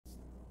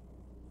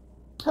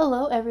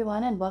Hello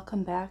everyone and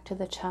welcome back to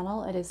the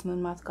channel. It is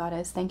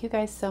moonmothgoddess. Thank you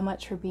guys so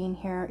much for being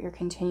here, your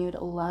continued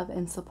love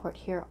and support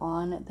here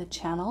on the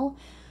channel.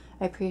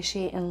 I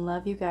appreciate and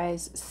love you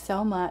guys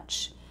so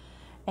much.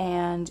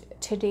 And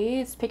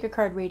today's pick a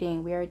card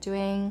reading, we are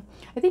doing,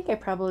 I think I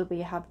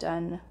probably have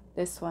done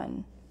this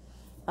one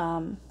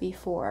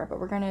before, but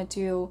we're going to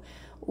do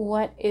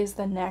what is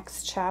the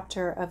next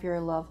chapter of your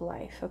love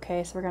life.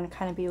 Okay, so we're going to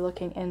kind of be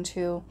looking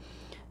into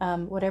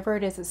whatever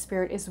it is that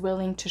Spirit is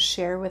willing to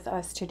share with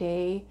us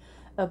today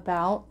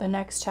about the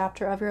next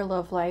chapter of your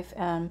love life.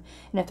 And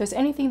if there's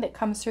anything that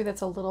comes through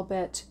that's a little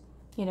bit,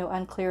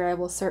 unclear, I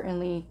will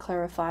certainly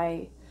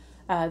clarify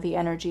the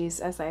energies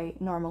as I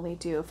normally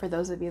do for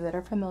those of you that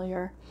are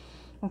familiar.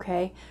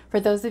 Okay, for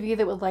those of you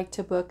that would like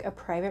to book a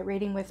private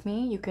reading with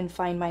me, you can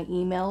find my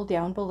email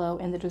down below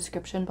in the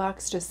description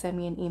box. Just send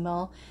me an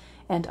email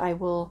and I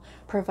will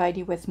provide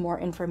you with more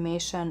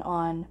information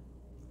on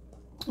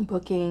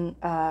booking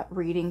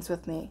readings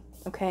with me.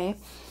 Okay,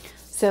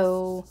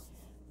 so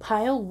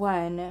pile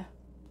one,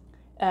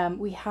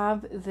 we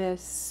have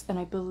this, and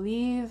I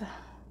believe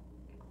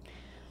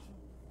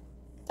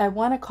I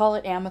want to call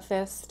it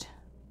amethyst,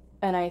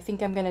 and I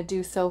think I'm going to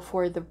do so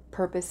for the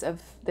purpose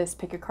of this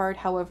pick a card.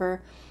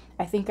 However,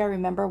 I think I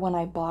remember when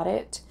I bought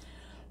it,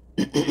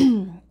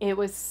 it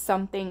was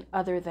something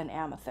other than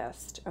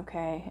amethyst.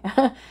 Okay,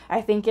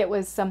 I think it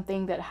was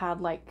something that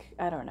had, like,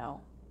 I don't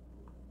know,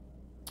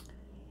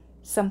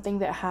 something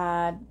that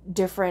had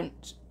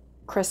different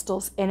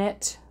crystals in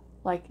it,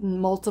 like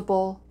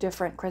multiple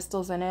different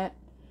crystals in it.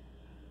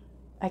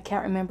 I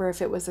can't remember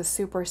if it was a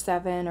Super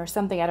 7 or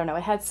something. I don't know.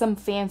 It had some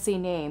fancy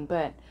name,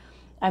 but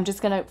I'm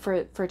just going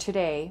to, for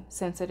today,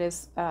 since it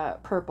is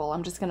purple,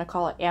 I'm just going to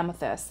call it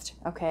amethyst.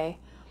 Okay.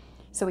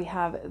 So we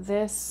have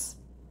this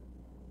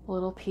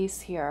little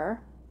piece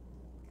here.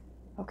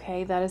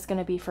 Okay. That is going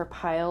to be for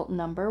pile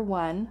number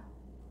one.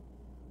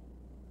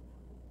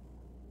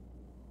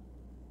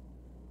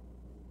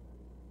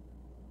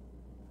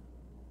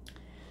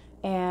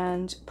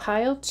 And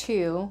pile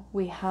two,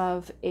 we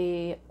have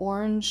a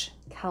orange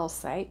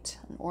calcite,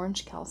 an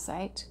orange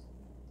calcite.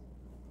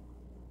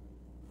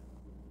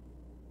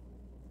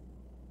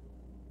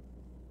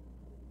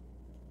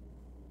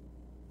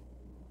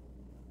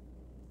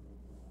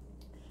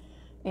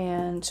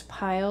 And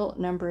pile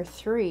number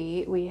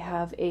three, we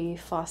have a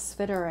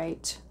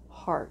phosphorite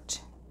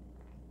heart.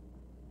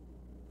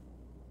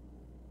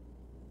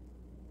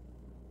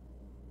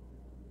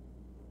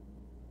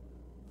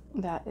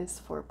 That is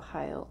for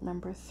pile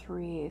number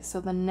three. So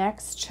the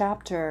next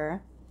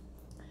chapter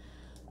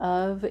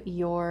of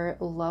your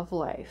love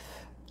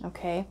life.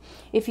 Okay,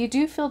 if you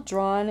do feel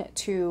drawn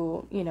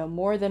to,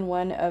 more than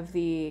one of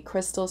the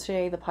crystals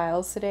today, the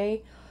piles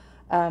today,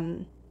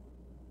 go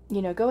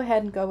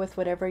ahead and go with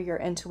whatever your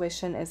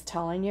intuition is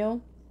telling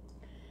you.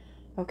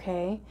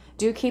 Okay,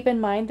 do keep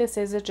in mind this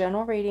is a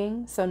general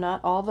reading, so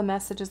not all the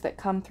messages that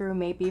come through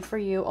may be for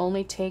you.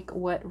 Only take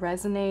what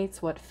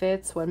resonates, what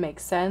fits, what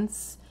makes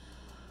sense.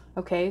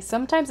 Okay,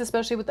 sometimes,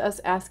 especially with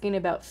us asking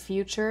about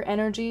future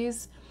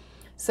energies,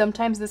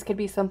 sometimes this could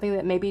be something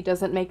that maybe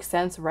doesn't make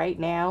sense right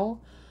now,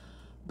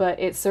 but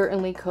it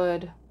certainly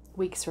could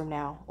weeks from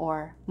now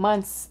or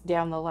months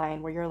down the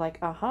line where you're like,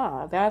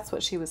 aha, that's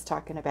what she was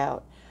talking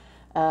about.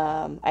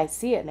 I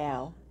see it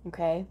now.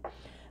 Okay,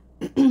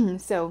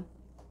 so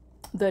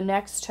the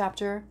next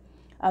chapter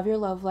of your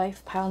love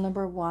life, pile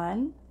number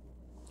one,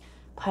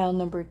 pile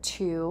number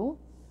two,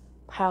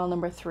 pile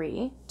number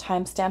three.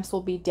 Timestamps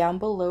will be down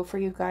below for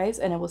you guys,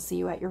 and I will see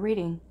you at your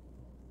reading.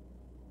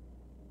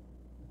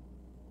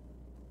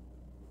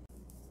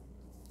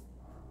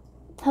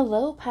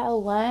 Hello,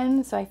 pile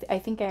one. So I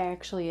think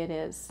it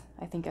is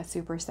a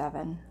Super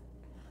 7.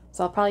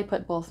 So I'll probably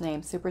put both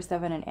names, Super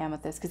 7 and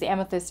Amethyst, because the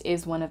Amethyst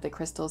is one of the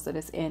crystals that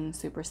is in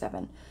Super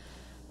 7.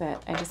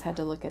 But I just had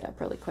to look it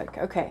up really quick.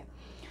 Okay,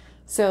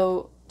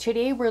 so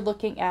today we're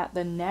looking at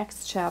the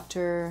next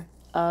chapter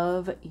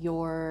of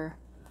your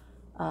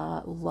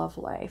love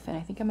life, and I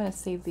think I'm going to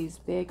save these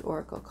big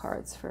oracle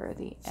cards for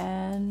the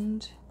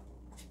end.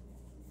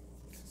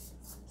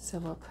 So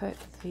we'll put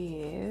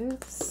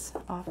these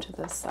off to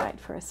the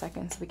side for a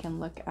second so we can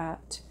look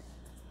at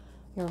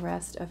your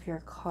rest of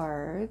your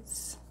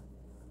cards.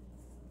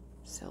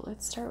 So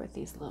let's start with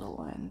these little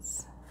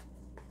ones.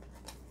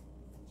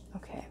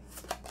 Okay,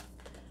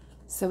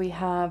 so we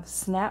have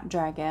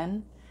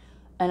Snapdragon,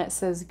 and it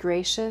says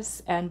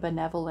gracious and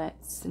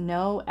benevolence.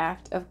 No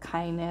act of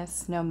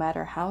kindness, no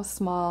matter how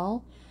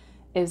small,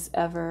 is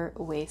ever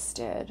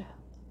wasted.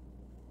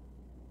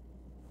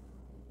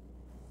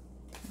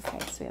 Okay,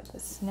 so we have the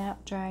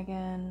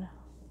Snapdragon.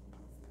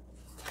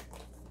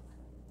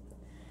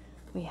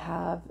 We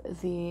have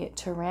the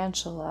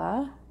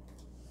Tarantula.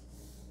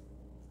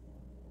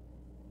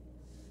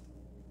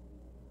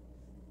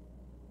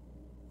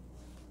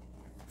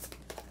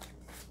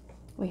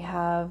 We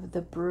have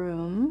the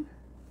Broom.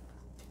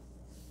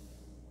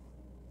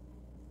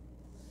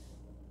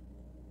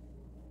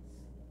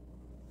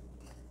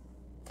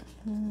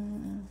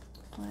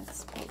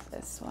 Let's pull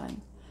this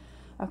one.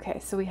 Okay,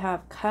 so we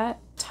have cut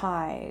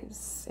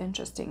ties.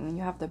 Interesting. And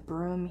you have the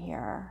broom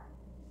here.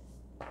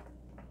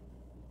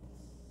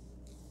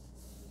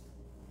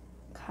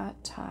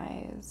 Cut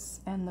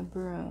ties and the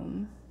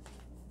broom.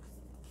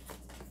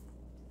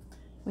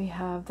 We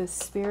have the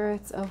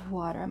spirits of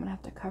water. I'm going to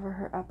have to cover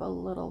her up a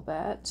little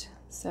bit.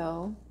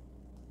 So,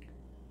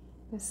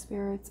 the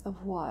spirits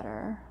of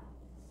water.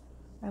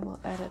 I will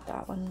edit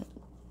that one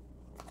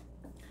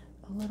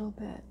a little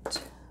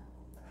bit.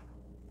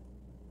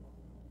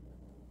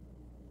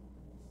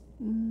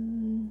 I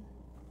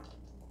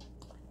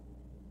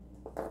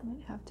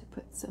might have to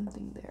put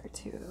something there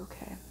too.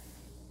 Okay.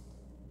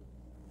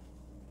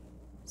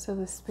 So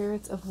the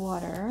spirits of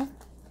water.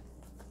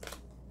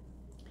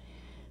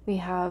 We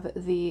have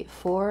the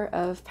Four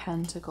of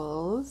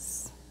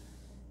Pentacles.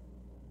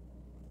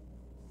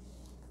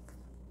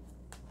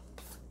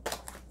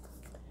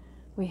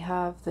 We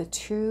have the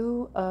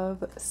Two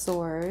of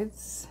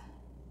Swords.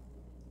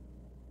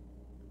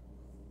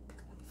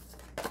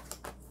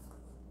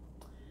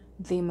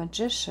 The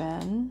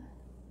Magician.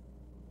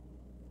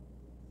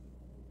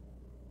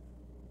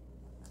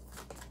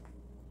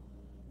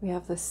 We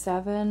have the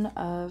Seven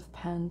of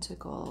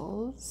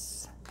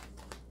Pentacles.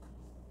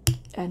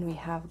 And we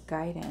have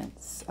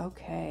guidance.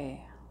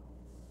 Okay.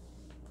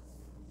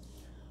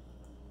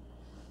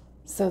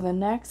 So the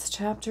next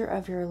chapter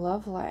of your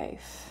love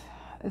life.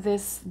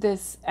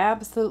 This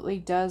absolutely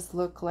does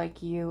look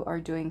like you are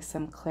doing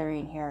some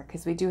clearing here,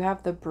 because we do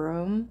have the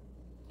broom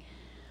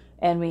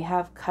and we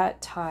have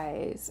cut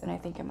ties. And I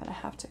think I'm going to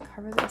have to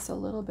cover this a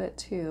little bit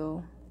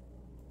too,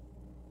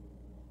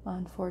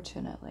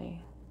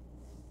 unfortunately.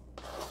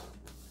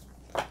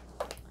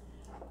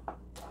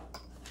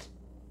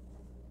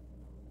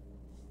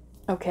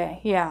 Okay,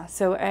 yeah,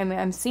 so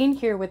I'm seeing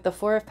here with the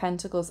Four of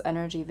Pentacles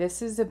energy,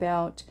 this is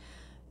about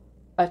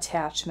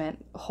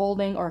attachment,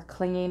 holding or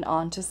clinging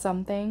onto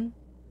something.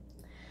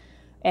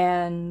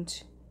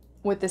 And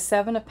with the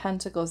Seven of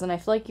Pentacles, and I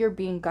feel like you're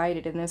being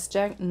guided in this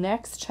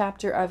next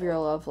chapter of your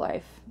love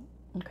life,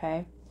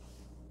 okay?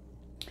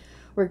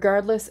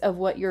 Regardless of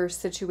what your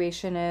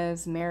situation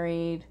is,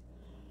 married,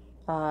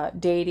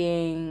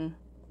 dating,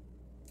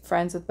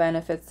 friends with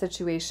benefits,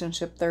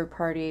 situationship, third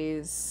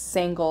parties,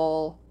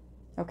 single,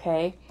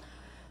 okay,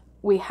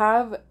 we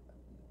have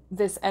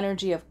this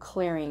energy of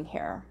clearing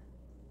here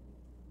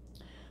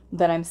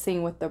that I'm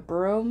seeing with the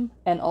broom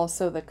and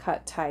also the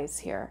cut ties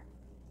here.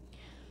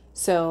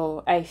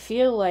 So I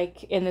feel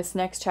like in this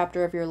next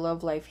chapter of your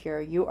love life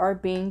here, you are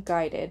being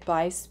guided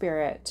by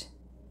Spirit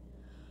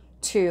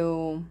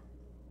to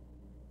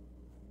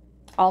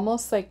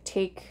almost like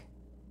take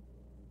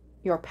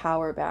your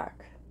power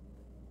back.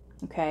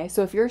 Okay,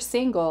 so if you're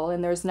single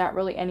and there's not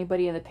really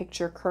anybody in the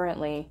picture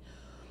currently,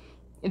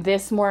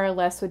 this more or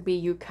less would be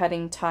you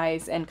cutting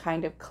ties and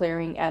kind of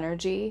clearing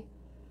energy.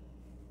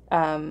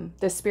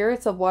 The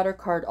Spirits of Water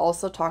card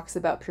also talks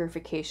about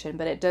purification,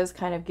 but it does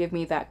kind of give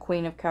me that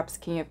Queen of Cups,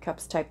 King of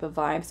Cups type of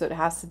vibe. So it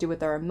has to do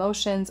with our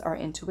emotions, our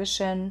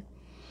intuition,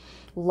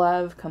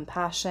 love,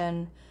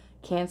 compassion,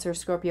 Cancer,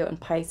 Scorpio,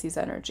 and Pisces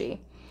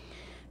energy.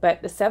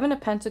 But the Seven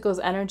of Pentacles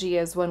energy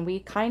is when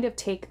we kind of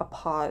take a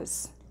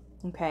pause,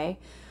 okay,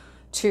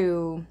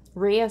 to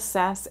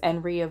reassess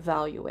and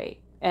reevaluate.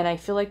 And I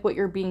feel like what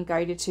you're being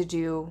guided to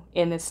do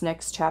in this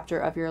next chapter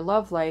of your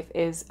love life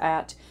is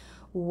at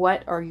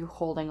what are you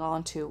holding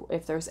on to?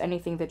 If there's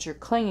anything that you're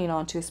clinging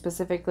on to,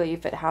 specifically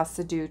if it has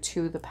to do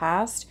to the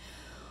past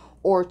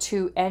or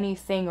to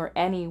anything or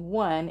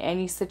anyone,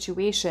 any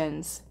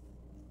situations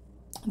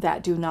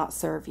that do not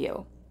serve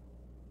you.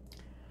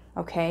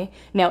 Okay.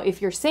 Now, if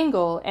you're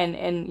single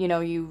and you know,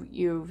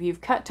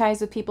 you've cut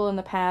ties with people in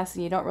the past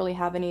and you don't really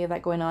have any of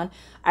that going on,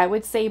 I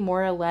would say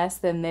more or less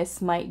then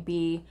this might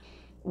be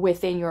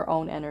within your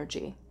own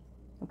energy.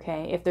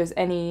 Okay. If there's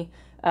any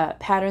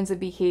patterns of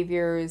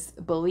behaviors,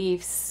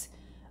 beliefs,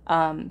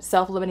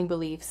 self-limiting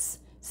beliefs,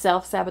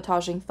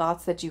 self-sabotaging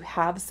thoughts that you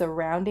have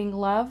surrounding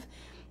love,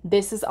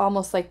 this is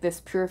almost like this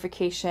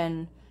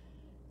purification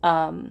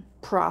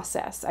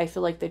process I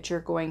feel like that you're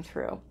going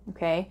through.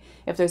 Okay,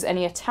 if there's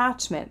any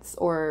attachments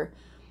or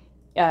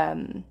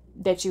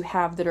that you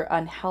have that are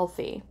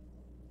unhealthy,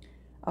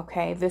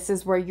 okay, this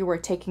is where you are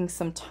taking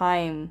some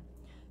time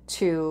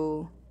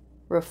to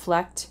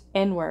reflect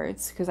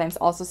inwards, because I'm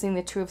also seeing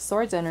the Two of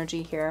Swords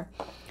energy here,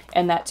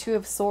 and that Two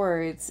of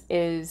Swords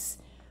is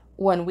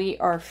when we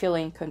are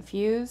feeling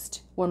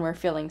confused, when we're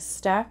feeling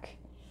stuck,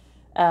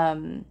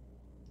 when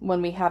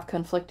we have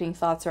conflicting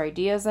thoughts or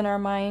ideas in our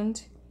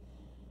mind.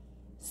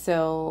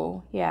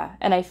 So, yeah.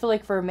 And I feel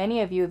like for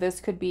many of you, this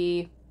could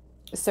be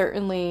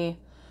certainly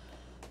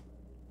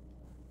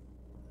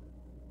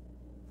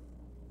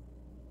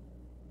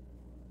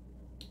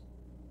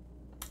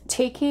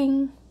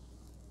taking,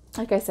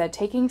 like I said,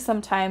 taking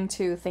some time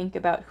to think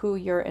about who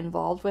you're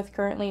involved with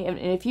currently. And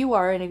if you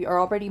are, and if you're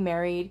already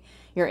married,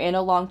 you're in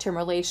a long-term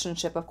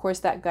relationship, of course,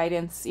 that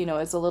guidance, you know,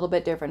 is a little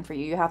bit different for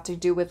you. You have to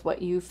do with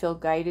what you feel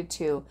guided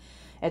to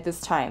at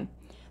this time.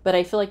 But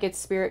I feel like it's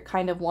Spirit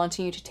kind of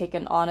wanting you to take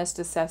an honest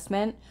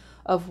assessment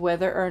of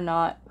whether or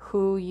not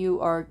who you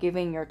are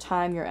giving your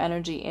time, your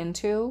energy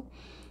into,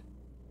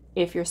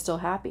 if you're still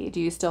happy.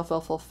 Do you still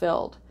feel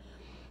fulfilled?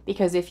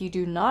 Because if you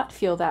do not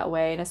feel that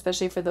way, and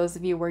especially for those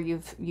of you where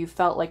you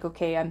felt like,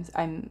 okay,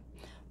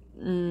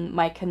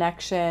 my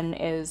connection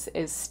is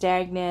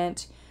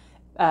stagnant,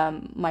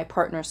 my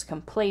partner's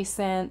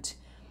complacent,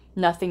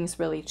 nothing's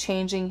really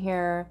changing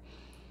here,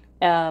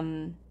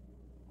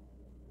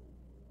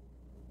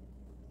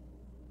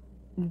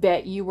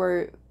 that you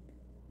were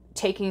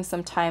taking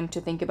some time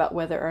to think about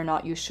whether or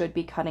not you should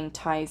be cutting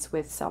ties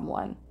with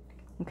someone.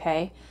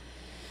 Okay.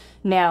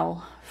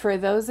 Now, for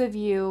those of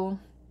you,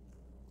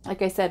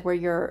 like I said, where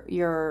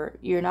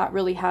you're not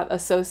really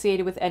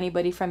associated with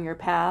anybody from your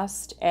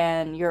past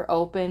and you're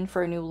open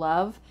for new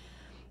love,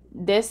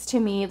 this to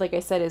me, like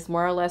I said, is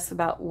more or less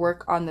about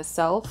work on the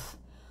self.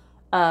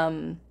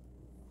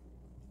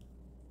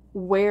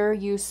 Where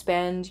you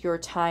spend your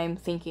time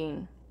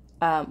thinking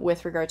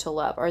with regard to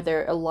love. Are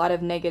there a lot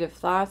of negative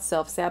thoughts,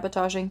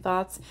 self-sabotaging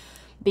thoughts?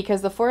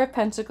 Because the Four of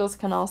Pentacles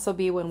can also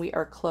be when we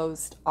are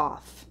closed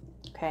off.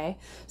 Okay,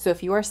 so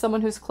if you are someone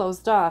who's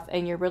closed off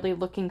and you're really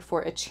looking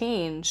for a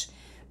change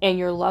in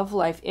your love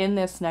life in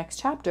this next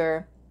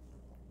chapter,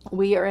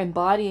 we are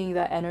embodying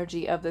that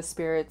energy of the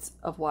spirits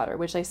of water,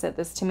 which I said,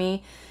 this to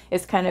me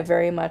is kind of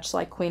very much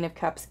like Queen of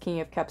Cups,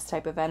 King of Cups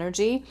type of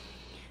energy.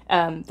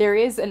 There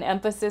is an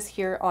emphasis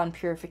here on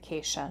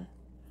purification.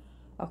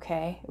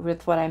 Okay,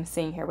 with what I'm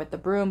seeing here with the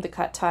broom, the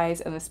cut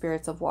ties, and the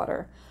spirits of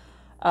water.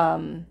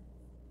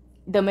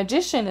 The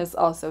Magician is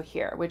also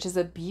here, which is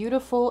a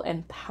beautiful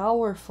and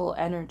powerful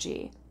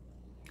energy,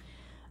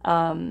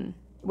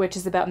 which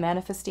is about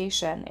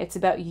manifestation. It's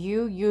about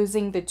you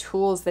using the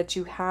tools that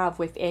you have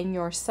within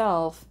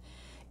yourself,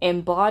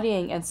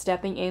 embodying and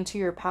stepping into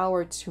your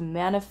power to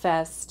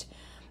manifest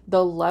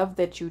the love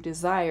that you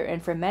desire.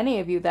 And for many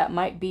of you, that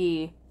might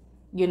be,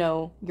 you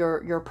know,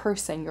 your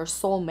person, your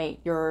soulmate,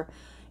 your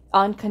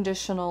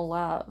unconditional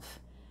love,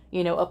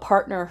 you know, a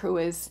partner who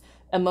is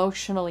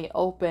emotionally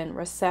open,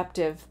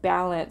 receptive,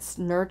 balanced,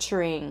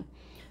 nurturing,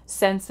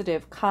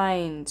 sensitive,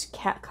 kind,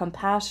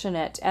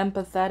 compassionate,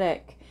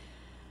 empathetic,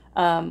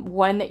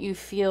 one that you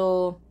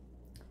feel,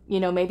 you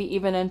know, maybe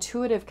even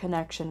intuitive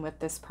connection with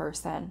this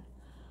person.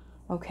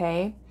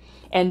 Okay.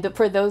 And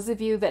for those of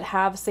you that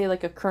have, say,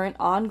 like a current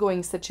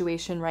ongoing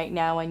situation right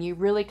now, and you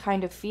really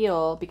kind of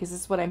feel, because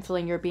this is what I'm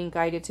feeling you're being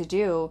guided to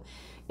do,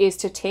 is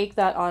to take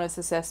that honest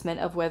assessment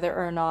of whether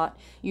or not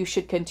you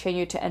should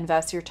continue to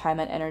invest your time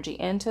and energy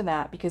into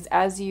that. Because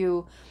as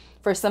you,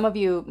 for some of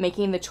you,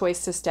 making the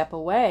choice to step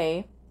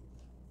away,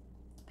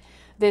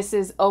 this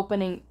is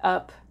opening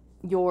up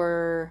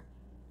your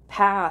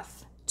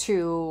path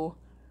to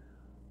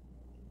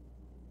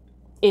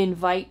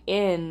invite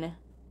in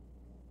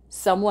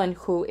someone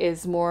who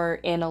is more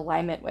in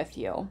alignment with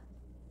you.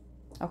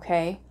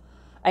 Okay?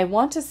 I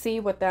want to see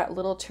what that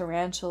little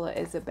tarantula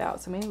is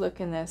about. So let me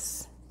look in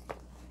this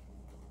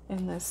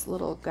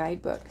little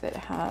guidebook that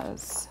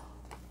has,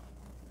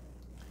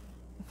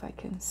 if I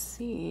can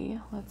see,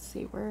 let's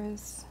see, where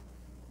is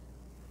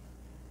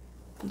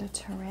the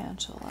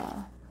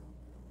tarantula?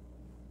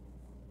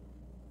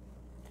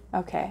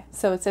 Okay,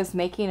 so it says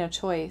making a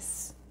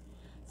choice,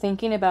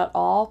 thinking about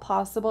all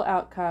possible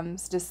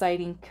outcomes,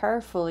 deciding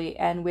carefully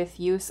and with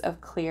use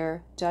of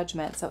clear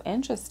judgment. So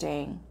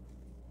interesting.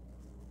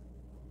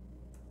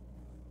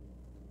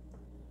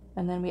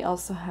 And then we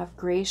also have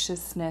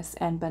graciousness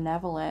and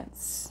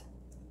benevolence.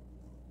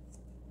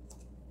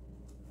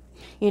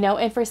 You know,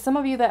 and for some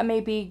of you that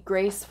may be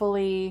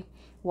gracefully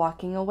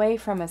walking away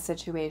from a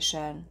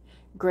situation,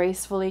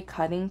 gracefully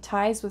cutting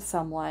ties with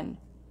someone,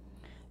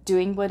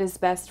 doing what is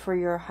best for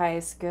your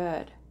highest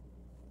good.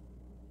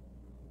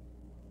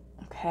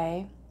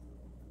 Okay?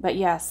 But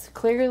yes,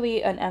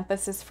 clearly an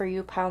emphasis for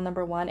you, pile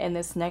number one, in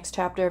this next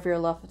chapter of your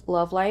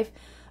love life,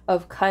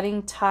 of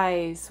cutting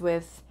ties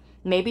with,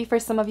 maybe for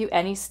some of you,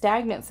 any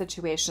stagnant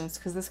situations,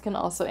 because this can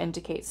also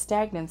indicate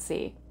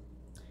stagnancy.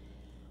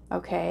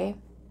 Okay?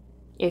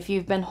 If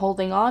you've been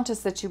holding on to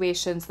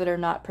situations that are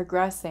not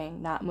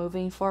progressing, not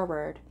moving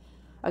forward,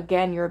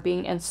 again, you're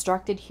being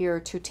instructed here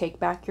to take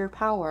back your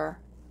power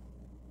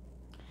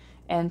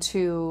and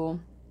to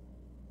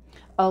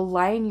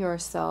align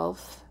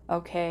yourself,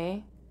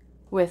 okay,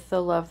 with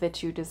the love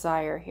that you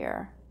desire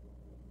here.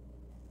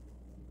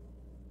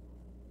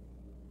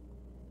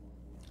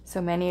 So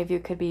many of you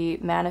could be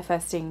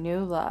manifesting new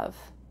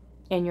love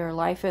in your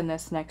life in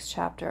this next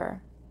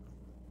chapter.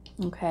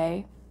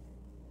 Okay?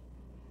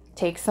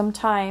 Take some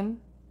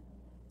time,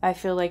 I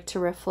feel like, to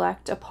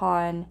reflect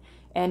upon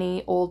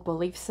any old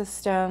belief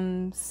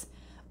systems,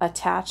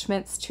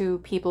 attachments to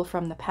people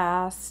from the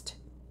past,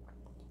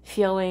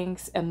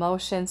 feelings,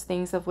 emotions,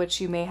 things of which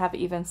you may have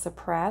even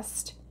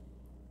suppressed.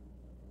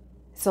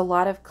 It's a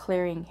lot of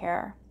clearing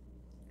here.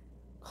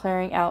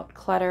 Clearing out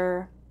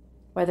clutter,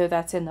 whether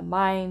that's in the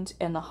mind,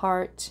 in the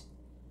heart.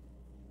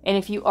 And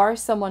if you are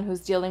someone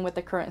who's dealing with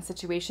the current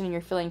situation and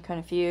you're feeling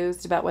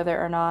confused about whether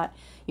or not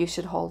you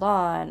should hold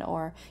on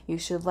or you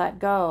should let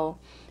go,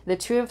 The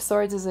Two of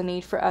Swords is a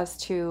need for us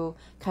to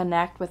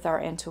connect with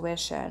our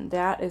intuition.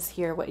 That is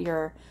here what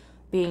you're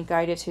being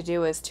guided to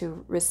do, is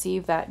to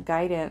receive that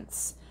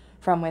guidance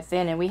from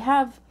within. And we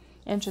have,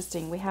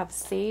 interesting, we have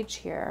Sage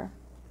here.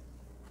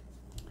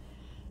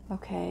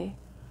 Okay,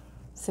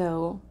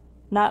 so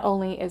not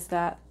only is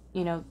that,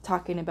 you know,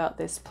 talking about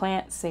this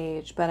plant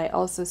sage, but I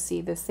also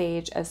see the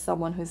sage as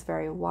someone who's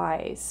very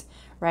wise,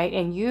 right?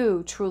 And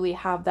you truly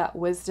have that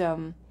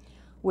wisdom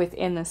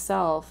within the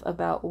self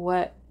about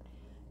what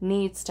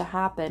needs to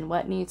happen,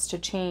 what needs to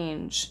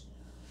change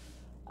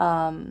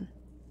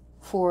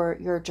for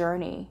your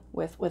journey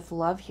with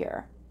love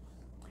here.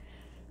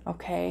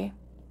 Okay.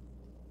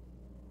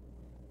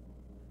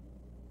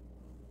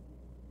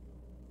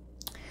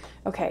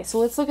 Okay, so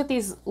let's look at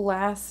these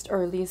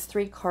these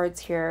 3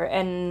 cards here.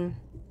 And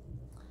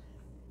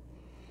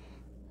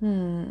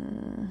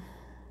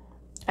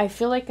I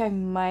feel like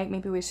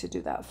maybe we should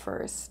do that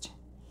first.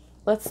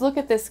 Let's look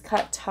at this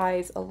cut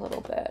ties a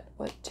little bit.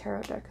 What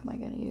tarot deck am I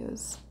going to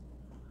use?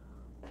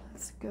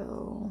 Let's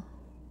go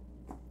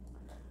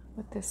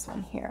with this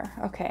one here.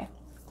 Okay.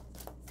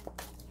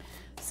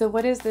 So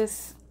what is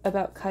this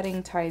about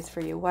cutting ties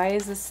for you? Why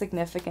is this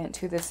significant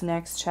to this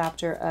next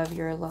chapter of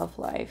your love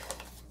life?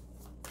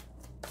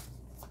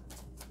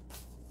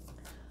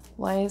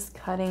 Why is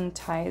cutting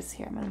ties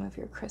here? I'm going to move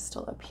your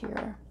crystal up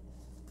here.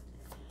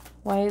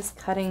 Why is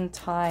cutting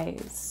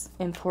ties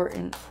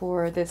important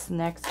for this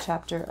next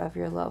chapter of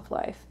your love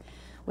life?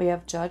 We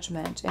have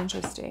Judgment.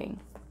 Interesting.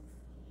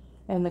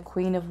 And the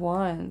Queen of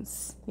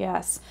Wands.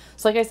 Yes.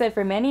 So like I said,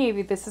 for many of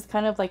you, this is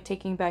kind of like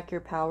taking back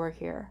your power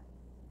here.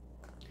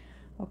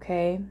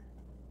 Okay.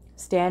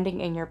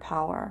 Standing in your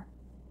power.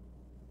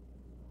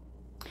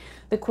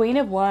 The Queen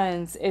of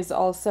Wands is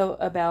also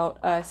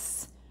about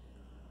us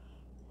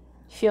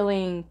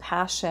feeling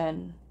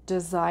passion,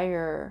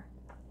 desire,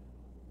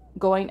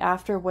 going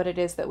after what it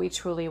is that we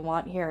truly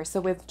want here.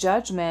 So with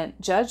Judgment,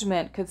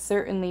 Judgment could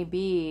certainly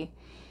be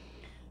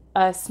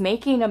us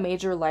making a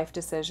major life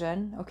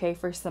decision. Okay,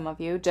 for some of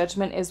you,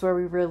 Judgment is where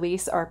we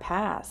release our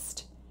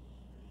past.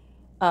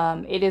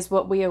 It is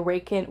what we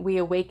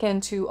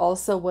awaken to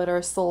also what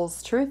our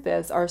soul's truth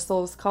is, our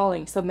soul's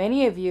calling. So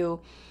many of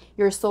you,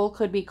 your soul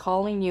could be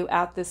calling you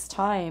at this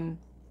time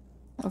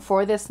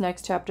for this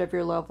next chapter of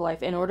your love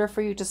life, in order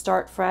for you to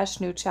start fresh,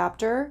 new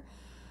chapter,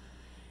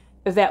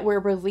 that we're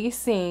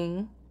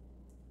releasing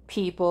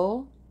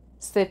people,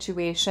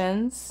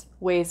 situations,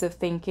 ways of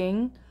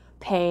thinking,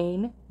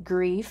 pain,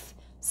 grief,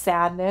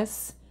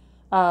 sadness,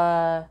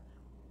 all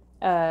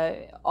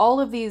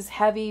of these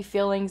heavy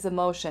feelings,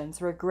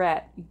 emotions,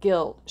 regret,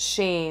 guilt,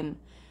 shame,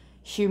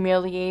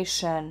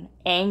 humiliation,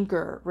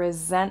 anger,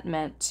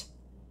 resentment,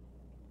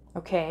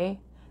 okay?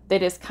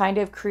 That is kind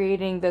of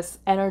creating this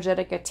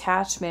energetic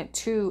attachment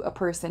to a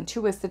person,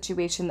 to a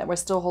situation that we're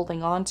still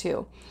holding on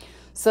to.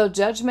 So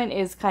Judgment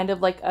is kind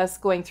of like us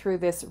going through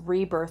this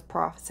rebirth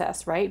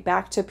process, right?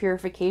 Back to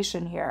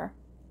purification here.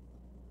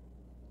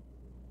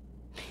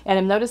 And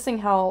I'm noticing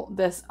how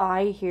this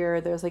eye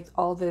here, there's like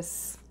all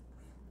this,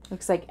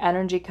 looks like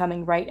energy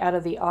coming right out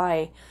of the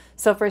eye.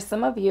 So for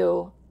some of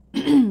you,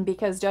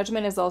 because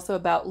Judgment is also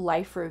about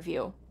life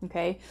review,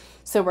 okay?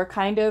 So we're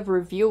kind of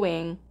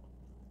reviewing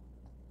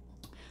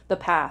the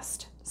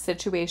past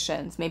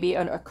situations, maybe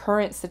a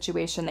current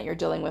situation that you're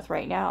dealing with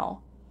right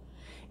now,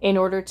 in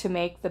order to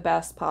make the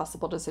best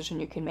possible decision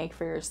you can make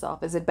for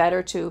yourself. Is it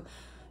better to,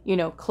 you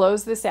know,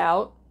 close this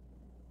out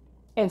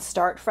and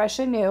start fresh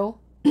and new,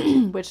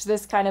 which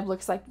this kind of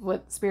looks like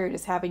what Spirit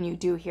is having you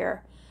do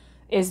here,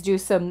 is do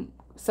some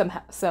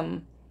I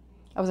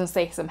was gonna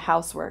say some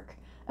housework,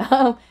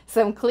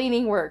 some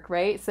cleaning work,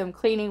 right? Some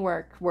cleaning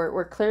work.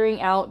 We're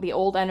clearing out the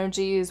old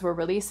energies, we're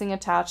releasing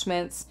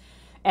attachments,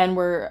 and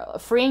we're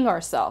freeing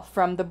ourselves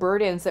from the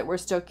burdens that we're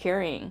still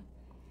carrying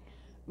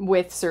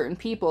with certain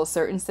people,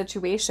 certain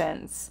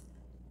situations.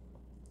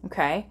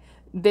 Okay?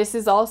 This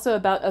is also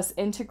about us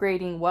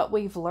integrating what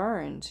we've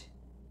learned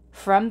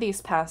from these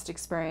past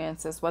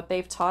experiences, what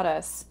they've taught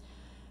us,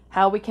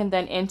 how we can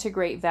then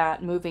integrate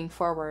that moving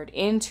forward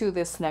into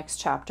this next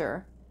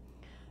chapter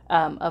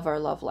of our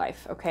love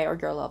life, okay, or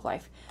your love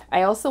life.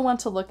 I also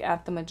want to look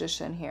at the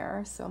Magician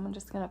here, so I'm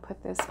just going to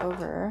put this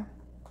over.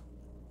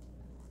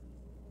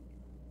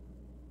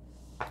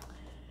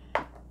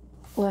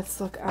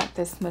 Let's look at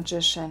this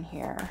Magician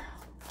here,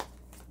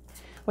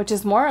 which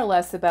is more or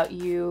less about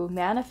you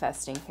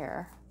manifesting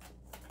here.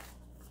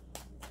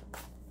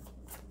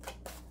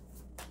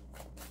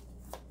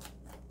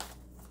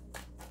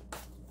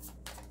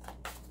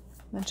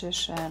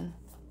 Magician.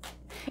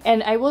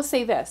 And I will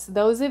say this,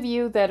 those of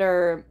you that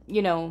are,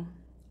 you know,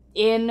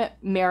 in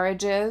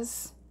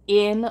marriages,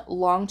 in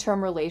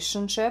long-term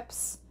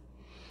relationships,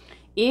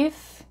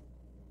 if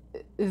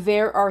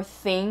there are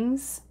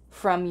things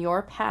from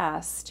your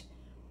past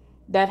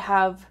that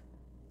have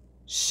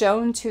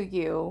shown to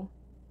you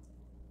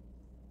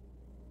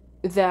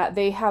that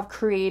they have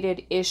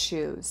created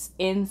issues,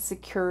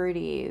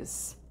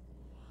 insecurities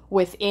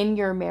within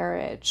your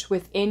marriage,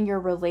 within your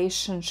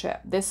relationship,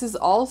 this is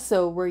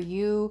also where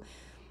you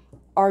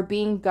are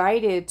being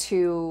guided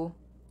to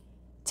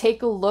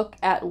take a look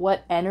at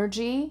what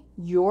energy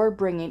you're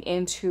bringing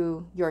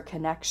into your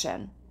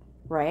connection,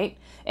 right?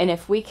 And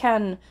if we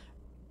can,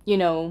 you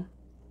know,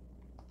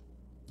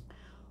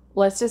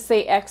 let's just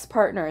say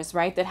ex-partners,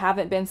 right, that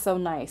haven't been so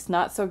nice,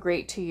 not so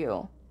great to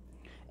you,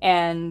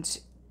 and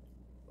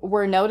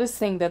we're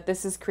noticing that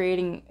this is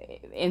creating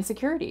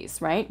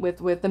insecurities, right,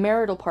 with the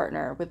marital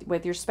partner,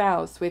 with your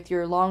spouse, with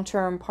your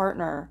long-term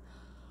partner,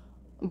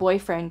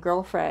 boyfriend,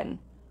 girlfriend,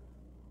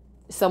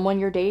 someone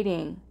you're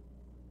dating.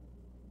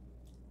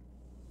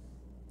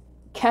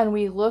 Can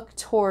we look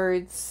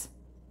towards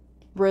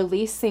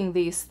releasing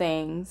these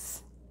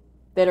things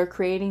that are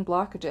creating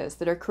blockages,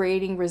 that are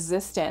creating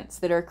resistance,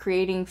 that are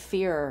creating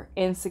fear,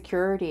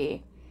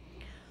 insecurity,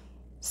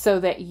 so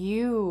that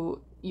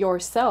you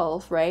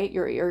yourself, right,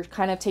 you're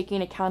kind of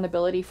taking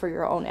accountability for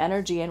your own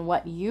energy and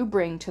what you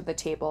bring to the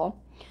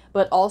table,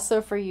 but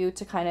also for you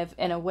to kind of,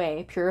 in a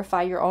way,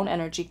 purify your own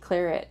energy,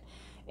 clear it,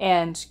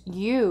 and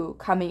you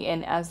coming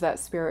in as that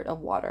spirit of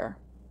water,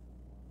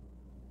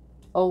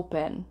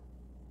 open,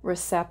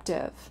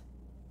 receptive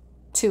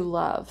to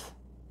love.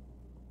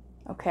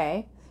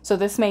 Okay, so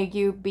this may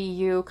be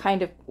you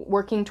kind of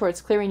working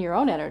towards clearing your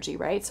own energy,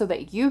 right, so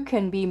that you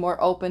can be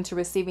more open to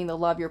receiving the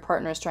love your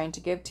partner is trying to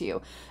give to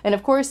you. And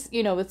of course,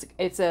 you know, it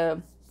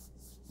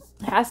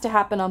has to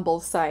happen on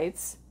both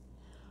sides.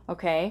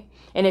 Okay,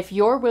 and if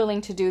you're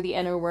willing to do the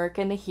inner work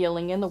and the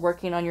healing and the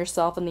working on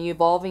yourself and the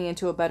evolving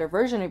into a better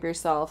version of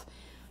yourself,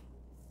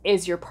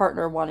 is your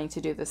partner wanting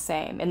to do the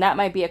same? And that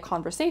might be a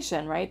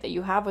conversation, right, that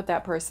you have with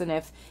that person,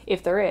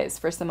 if there is,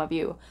 for some of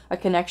you, a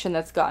connection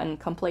that's gotten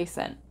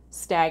complacent,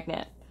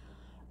 stagnant,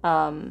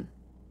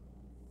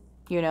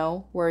 you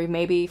know, where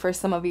maybe for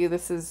some of you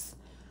this is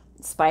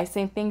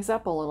spicing things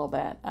up a little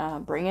bit,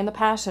 bringing the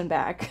passion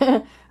back.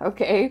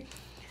 Okay,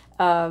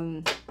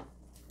 so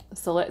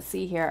let's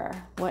see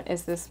here. What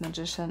is this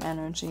Magician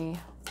energy?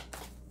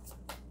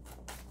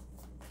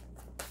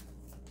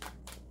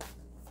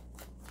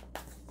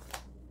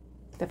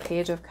 The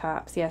Page of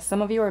Cups. Yes,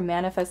 some of you are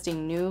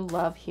manifesting new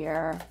love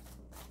here.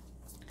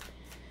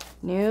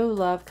 New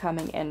love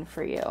coming in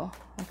for you.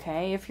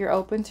 Okay, if you're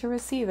open to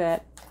receive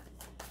it.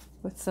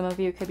 With some of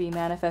you could be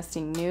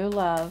manifesting new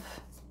love.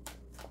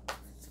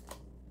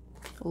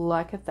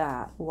 Look at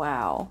that.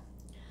 Wow.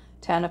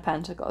 10 of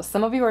Pentacles.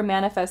 Some of you are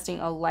manifesting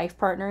a life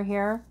partner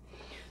here.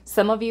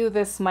 Some of you,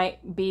 this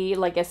might be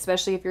like,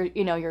 especially if you're,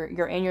 you know,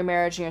 you're in your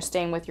marriage and you're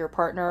staying with your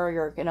partner, or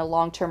you're in a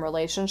long-term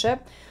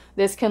relationship,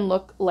 this can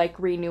look like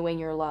renewing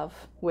your love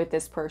with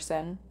this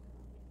person.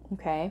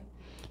 Okay,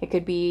 it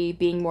could be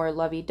being more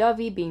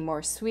lovey-dovey, being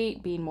more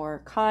sweet, being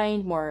more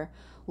kind, more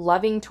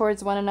loving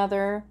towards one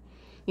another.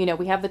 You know,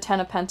 we have the 10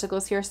 of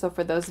Pentacles here, so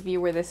for those of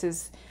you where this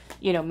is,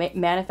 you know,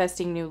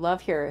 manifesting new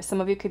love here, some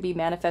of you could be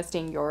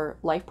manifesting your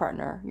life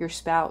partner, your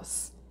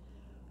spouse.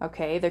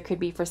 Okay, there could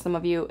be for some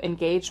of you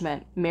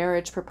engagement,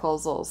 marriage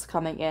proposals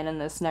coming in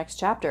this next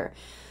chapter.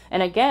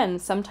 And again,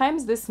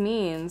 sometimes this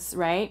means,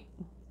 right,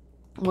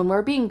 when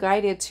we're being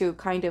guided to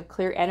kind of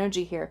clear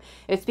energy here,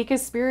 it's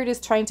because Spirit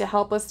is trying to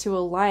help us to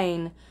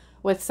align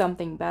with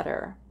something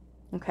better.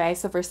 Okay,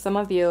 so for some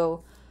of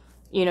you,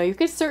 you know, you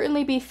could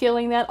certainly be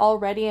feeling that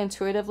already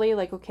intuitively,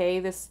 like, okay,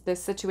 this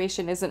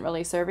situation isn't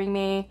really serving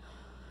me.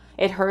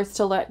 It hurts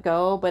to let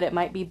go, but it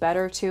might be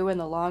better too in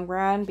the long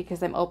run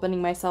because I'm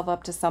opening myself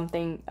up to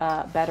something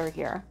better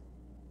here.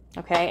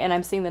 Okay, and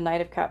I'm seeing the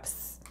Knight of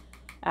Cups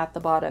at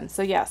the bottom.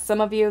 So yes, some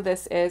of you,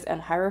 this is,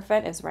 and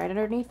Hierophant is right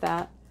underneath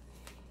that.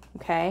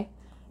 Okay,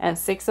 and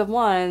 6 of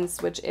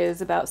Wands, which is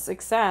about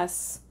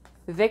success,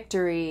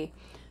 victory.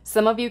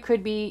 Some of you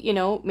could be, you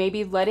know,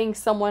 maybe letting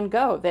someone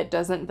go that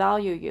doesn't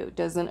value you,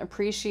 doesn't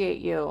appreciate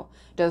you,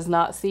 does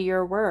not see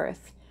your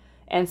worth.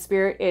 And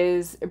Spirit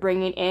is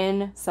bringing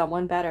in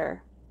someone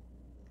better.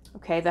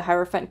 Okay, the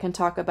Hierophant can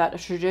talk about a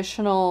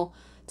traditional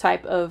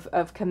type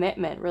of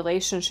commitment,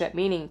 relationship,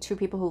 meaning two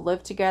people who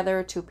live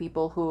together, two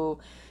people who,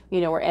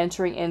 you know, are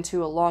entering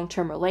into a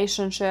long-term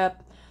relationship,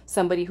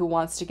 somebody who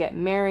wants to get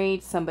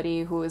married,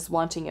 somebody who is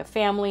wanting a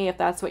family, if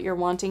that's what you're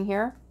wanting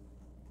here.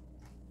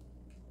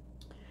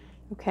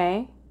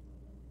 Okay.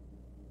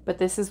 But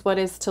this is what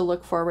is to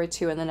look forward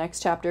to in the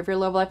next chapter of your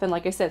love life. And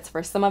like I said, it's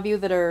for some of you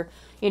that are,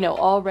 you know,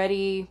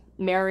 already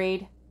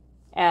married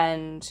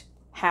and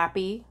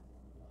happy.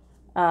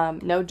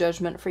 No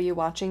judgment for you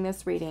watching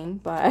this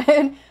reading, but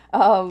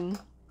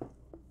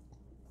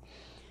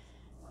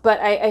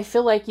I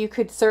feel like you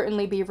could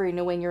certainly be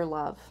renewing your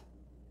love.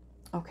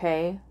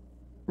 Okay,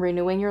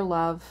 renewing your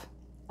love,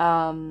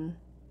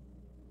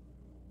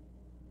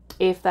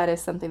 if that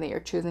is something that you're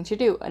choosing to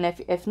do. And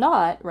if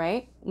not,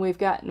 right, we've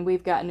got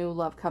new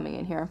love coming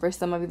in here. And for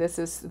some of you, this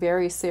is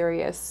very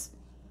serious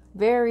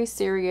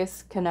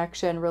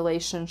connection,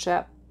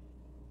 relationship.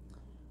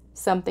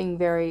 Something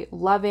very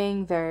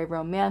loving, very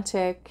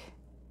romantic.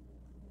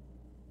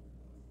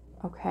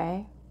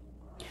 Okay.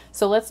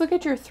 So let's look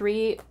at your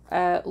three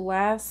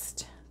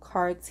last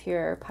cards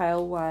here.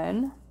 Pile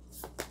 1.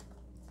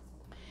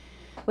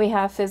 We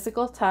have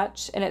physical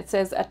touch, and it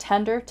says a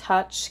tender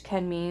touch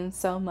can mean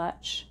so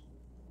much.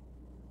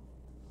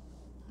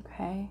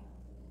 Okay.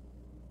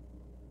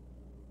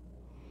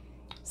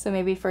 So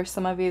maybe for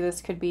some of you,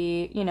 this could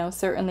be, you know,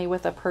 certainly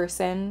with a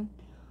person,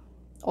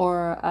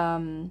 or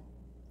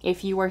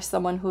if you are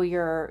someone who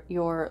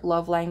your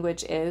love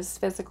language is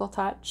physical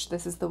touch,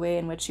 this is the way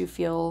in which you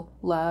feel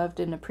loved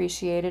and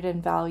appreciated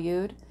and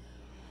valued.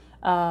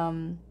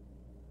 I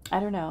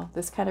don't know.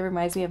 This kind of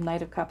reminds me of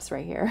Knight of Cups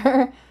right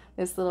here.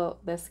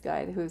 This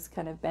guy who's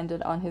kind of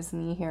bended on his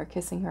knee here,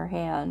 kissing her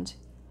hand.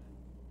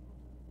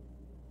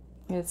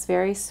 It's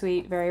very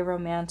sweet, very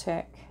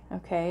romantic.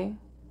 Okay.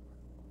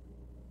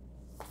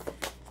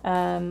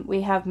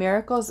 We have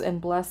miracles and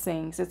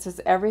blessings. It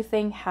says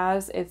everything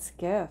has its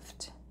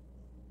gift.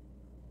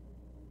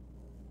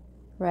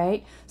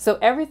 Right? So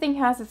everything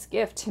has its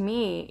gift. To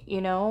me,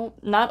 you know,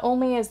 not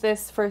only is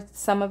this for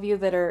some of you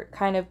that are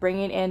kind of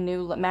bringing in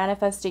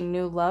manifesting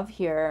new love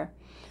here,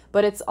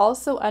 but it's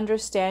also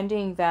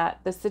understanding that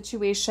the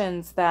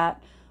situations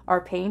that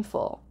are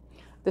painful,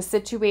 the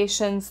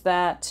situations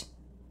that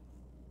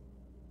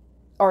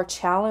are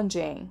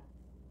challenging,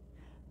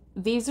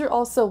 these are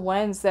also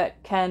ones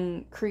that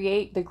can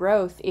create the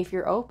growth if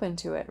you're open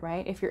to it,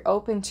 right? If you're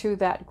open to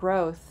that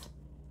growth.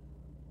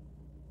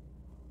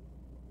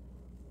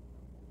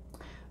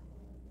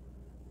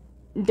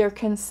 There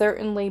can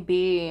certainly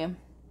be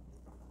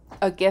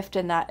a gift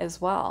in that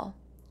as well,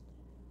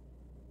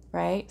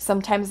 right?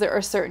 Sometimes there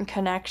are certain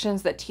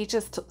connections that teach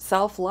us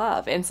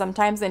self-love, and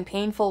sometimes in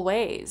painful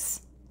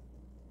ways.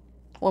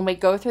 When we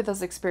go through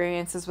those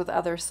experiences with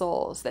other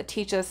souls that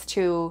teach us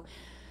to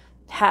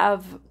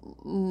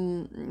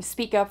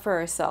speak up for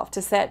ourselves,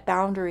 to set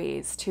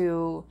boundaries,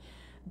 to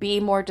be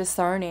more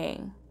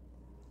discerning.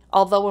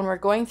 Although when we're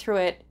going through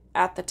it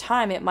at the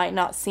time, it might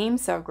not seem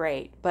so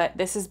great, but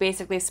this is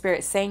basically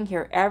Spirit saying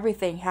here,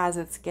 everything has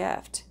its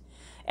gift.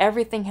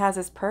 Everything has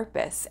its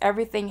purpose.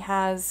 Everything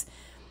has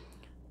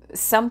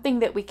something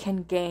that we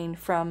can gain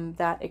from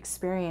that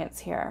experience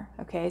here.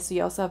 Okay, so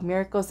you also have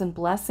miracles and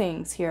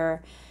blessings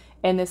here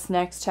in this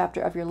next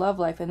chapter of your love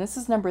life. And this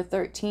is number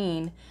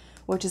 13,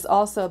 which is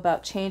also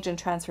about change and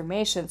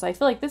transformation. So I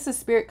feel like this is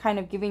Spirit kind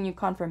of giving you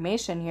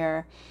confirmation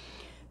here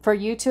for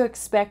you to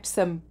expect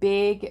some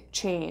big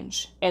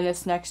change in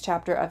this next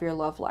chapter of your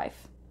love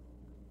life.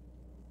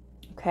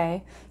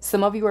 Okay,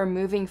 some of you are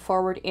moving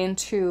forward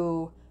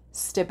into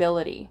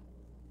stability.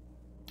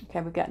 Okay,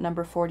 we've got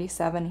number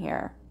 47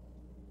 here.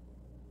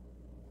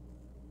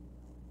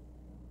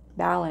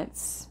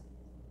 Balance.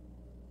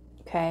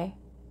 Okay,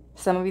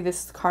 some of you,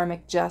 this is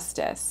karmic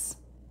justice,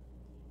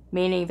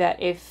 meaning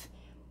that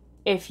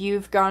if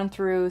you've gone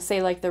through,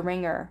 say, like the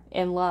ringer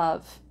in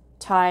love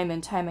time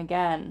and time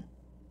again,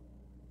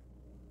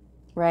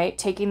 right?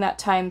 Taking that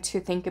time to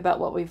think about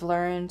what we've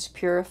learned,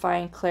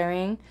 purifying,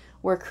 clearing,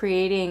 we're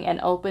creating and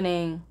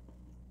opening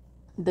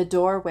the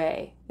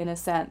doorway, in a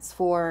sense,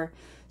 for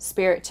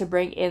Spirit to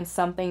bring in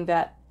something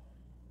that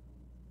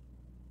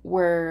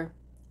we're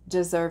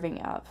deserving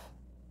of,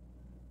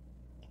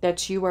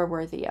 that you are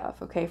worthy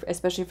of, okay?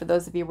 Especially for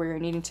those of you where you're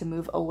needing to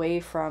move away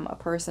from a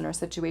person or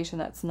situation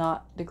that's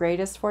not the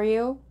greatest for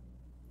you.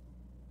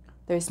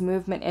 There's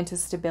movement into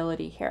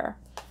stability here.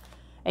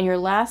 And your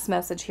last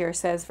message here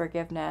says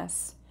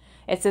forgiveness.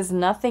 It says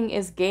nothing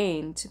is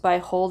gained by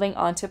holding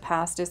on to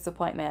past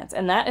disappointments.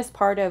 And that is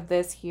part of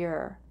this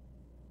here.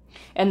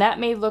 And that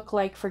may look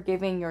like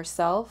forgiving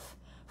yourself,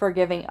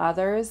 forgiving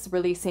others,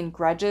 releasing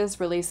grudges,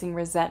 releasing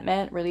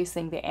resentment,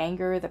 releasing the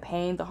anger, the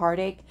pain, the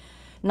heartache.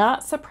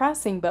 Not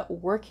suppressing, but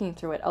working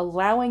through it.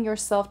 Allowing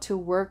yourself to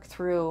work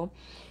through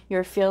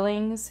your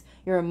feelings,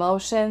 your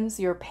emotions,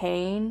 your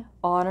pain,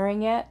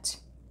 honoring it.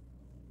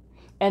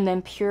 And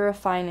then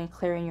purifying and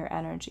clearing your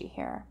energy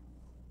here.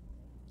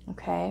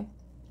 Okay.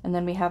 And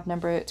then we have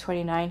number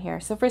 29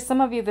 here. So for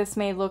some of you, this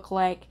may look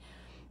like,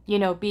 you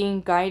know, being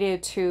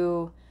guided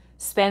to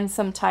spend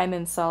some time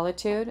in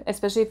solitude,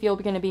 especially if you're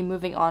going to be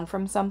moving on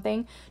from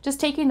something. Just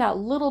taking that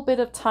little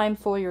bit of time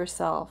for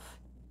yourself.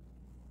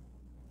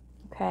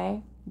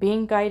 Okay.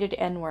 Being guided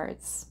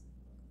inwards.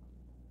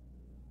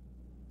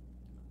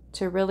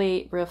 To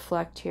really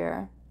reflect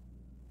here.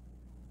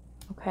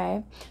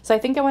 Okay, so I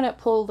think I want to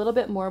pull a little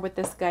bit more with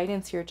this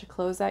guidance here to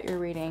close out your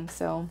reading.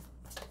 So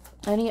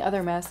any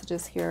other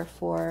messages here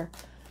for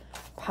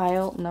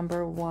pile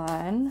number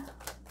 1?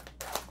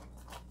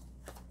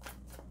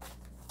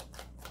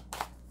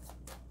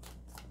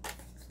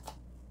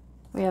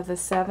 We have the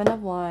 7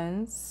 of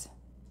Wands.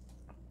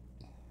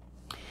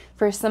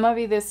 For some of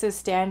you, this is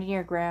standing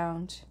your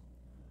ground.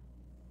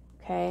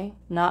 Okay,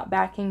 not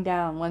backing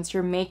down once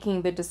you're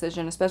making the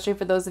decision, especially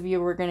for those of you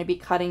who are going to be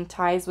cutting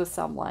ties with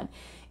someone.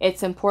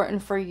 It's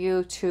important for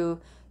you to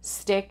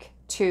stick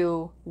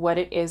to what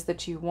it is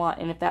that you want.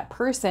 And if that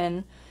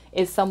person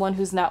is someone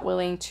who's not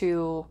willing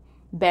to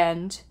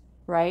bend,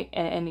 right,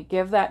 and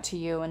give that to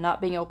you and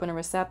not being open and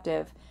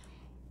receptive,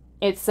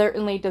 it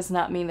certainly does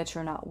not mean that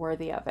you're not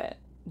worthy of it.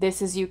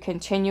 This is you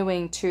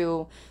continuing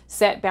to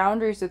set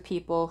boundaries with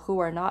people who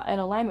are not in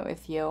alignment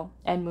with you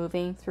and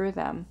moving through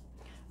them.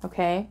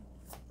 Okay?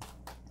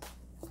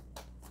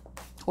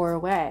 Or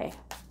away.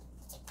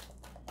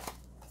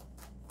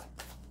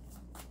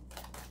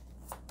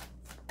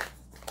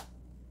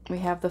 We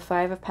have the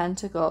Five of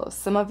Pentacles.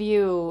 Some of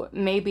you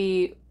may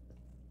be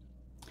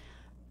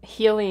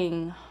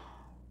healing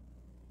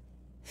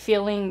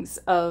feelings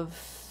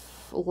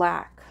of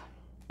lack,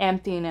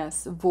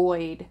 emptiness,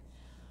 void,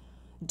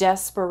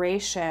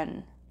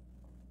 desperation,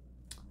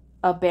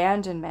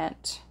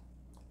 abandonment,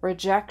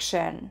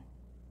 rejection.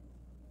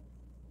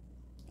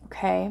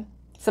 Okay?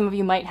 Some of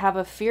you might have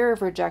a fear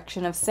of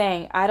rejection, of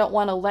saying, I don't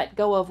want to let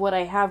go of what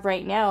I have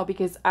right now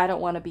because I don't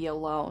want to be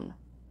alone.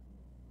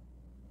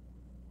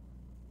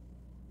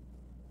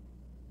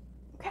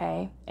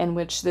 Okay? In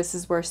which this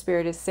is where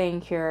Spirit is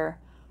saying here,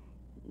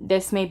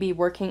 this may be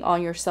working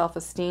on your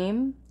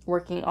self-esteem,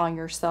 working on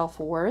your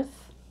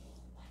self-worth.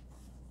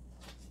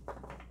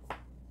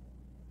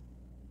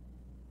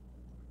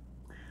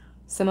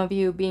 Some of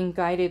you being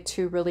guided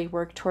to really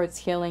work towards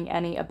healing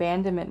any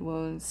abandonment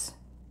wounds,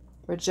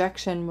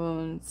 rejection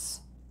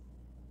wounds.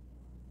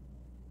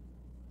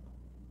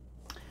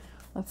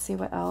 Let's see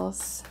what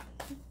else.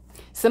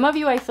 Some of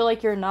you, I feel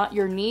like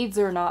your needs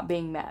are not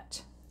being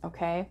met,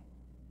 okay?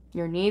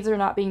 Your needs are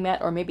not being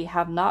met, or maybe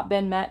have not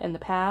been met in the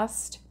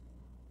past.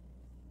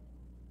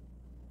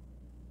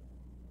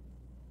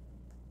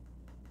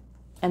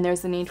 And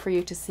there's a need for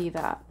you to see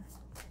that.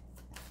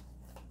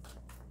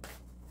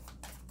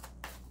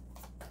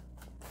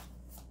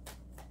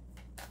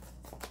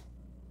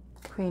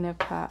 Queen of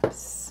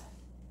Cups.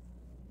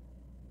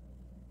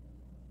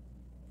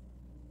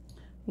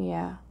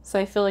 Yeah. So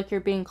I feel like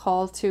you're being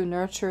called to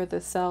nurture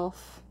the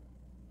self.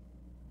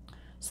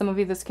 Some of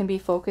you, this can be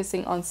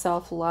focusing on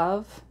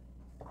self-love.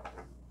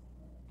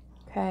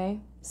 Okay.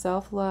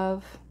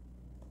 Self-love.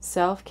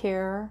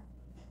 Self-care.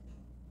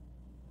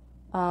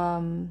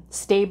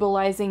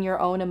 Stabilizing your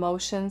own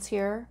emotions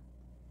here.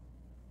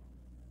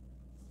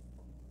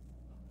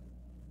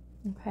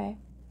 Okay.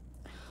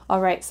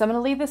 All right, so I'm going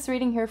to leave this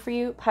reading here for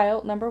you,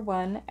 pile number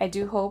 1. I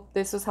do hope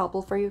this was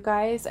helpful for you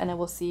guys, and I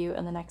will see you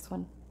in the next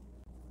one.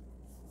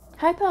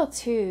 Hi, pile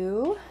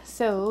 2.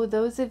 So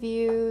those of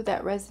you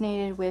that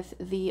resonated with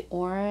the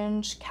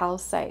orange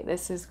calcite,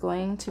 this is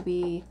going to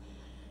be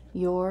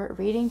your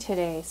reading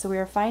today. So we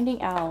are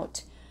finding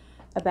out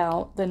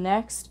about the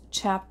next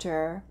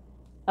chapter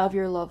of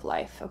your love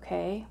life,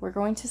 okay? We're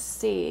going to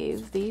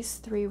save these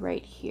 3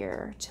 right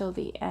here till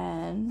the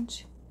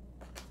end.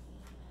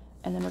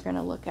 And then we're going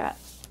to look at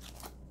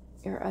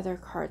your other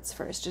cards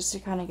first, just to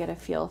kind of get a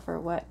feel for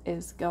what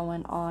is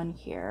going on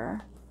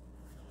here.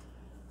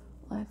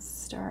 Let's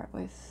start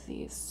with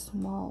these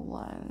small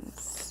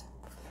ones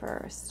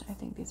first. I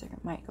think these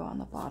might go on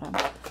the bottom.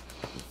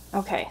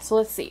 Okay, so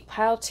let's see.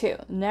 Pile 2,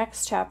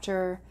 next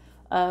chapter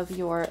of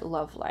your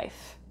love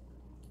life.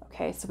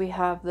 Okay, so we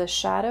have the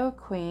Shadow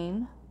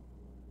Queen.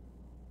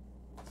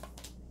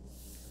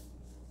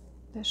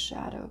 The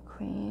Shadow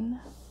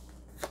Queen.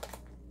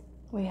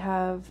 We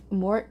have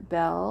Mort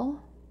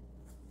Bell.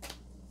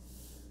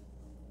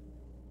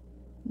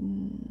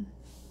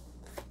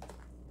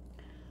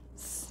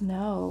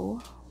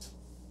 Snow.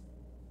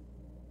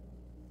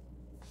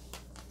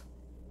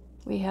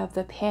 We have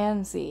the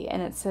Pansy,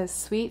 and it says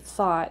sweet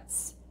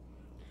thoughts.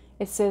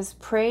 It says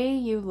pray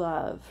you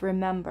love,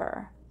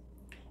 remember.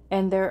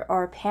 And there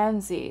are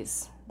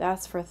pansies.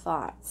 That's for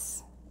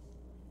thoughts.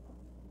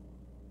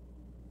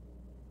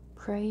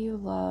 Pray you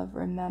love,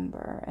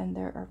 remember. And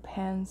there are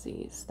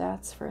pansies.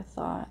 That's for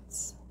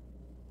thoughts.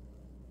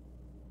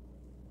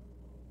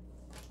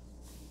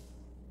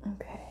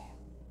 Okay.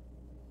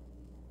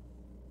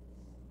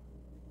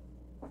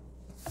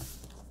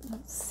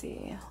 Let's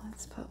see.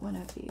 Let's put one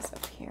of these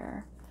up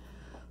here.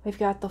 We've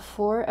got the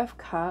Four of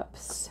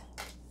Cups.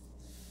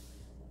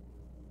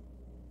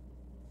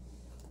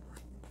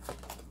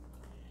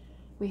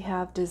 We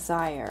have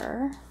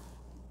Desire.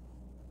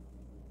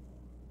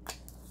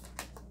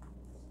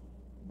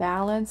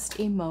 Balanced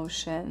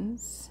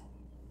Emotions.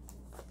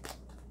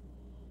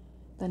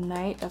 The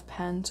Knight of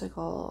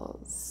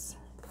Pentacles.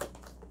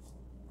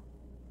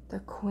 The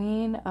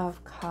Queen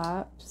of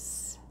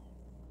Cups.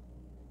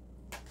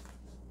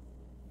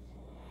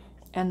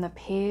 And the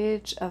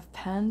Page of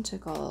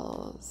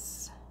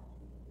Pentacles.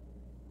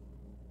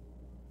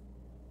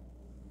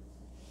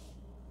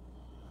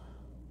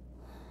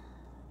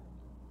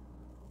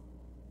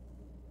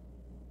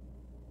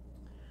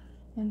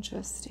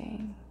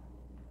 Interesting.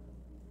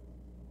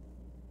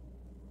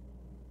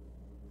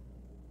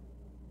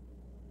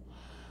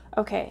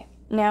 Okay,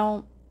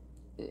 now,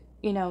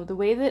 you know, the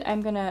way that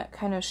I'm going to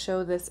kind of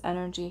show this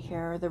energy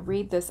here,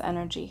 read this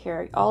energy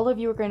here, all of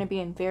you are going to be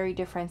in very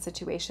different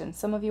situations.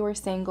 Some of you are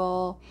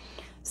single,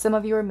 some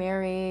of you are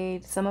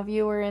married, some of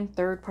you are in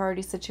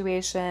third-party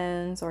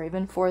situations, or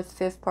even fourth,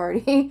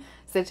 fifth-party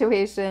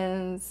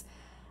situations.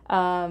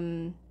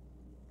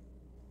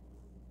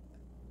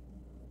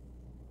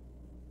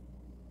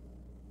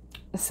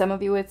 Some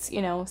of you, it's,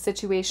 you know,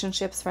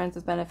 situationships, friends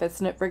with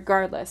benefits,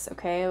 regardless,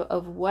 okay,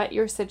 of what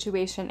your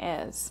situation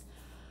is.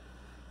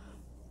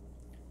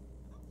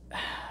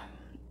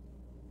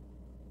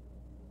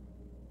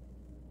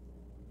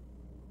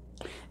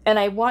 And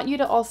I want you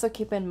to also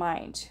keep in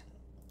mind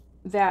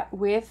that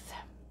with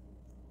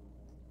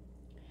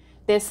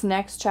this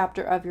next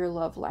chapter of your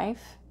love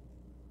life,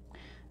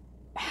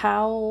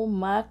 how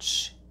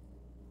much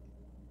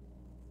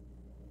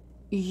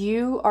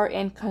you are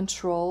in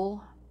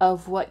control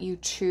of what you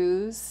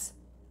choose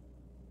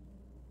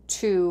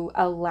to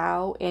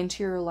allow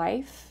into your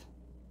life.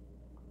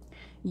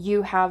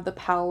 You have the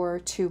power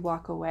to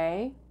walk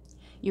away.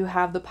 You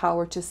have the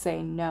power to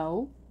say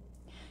no.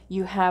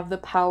 You have the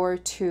power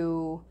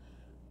to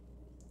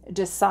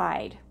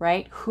decide,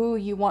 right, who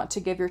you want to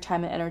give your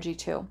time and energy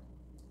to.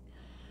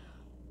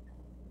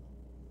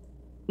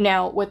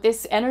 Now, what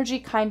this energy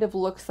kind of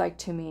looks like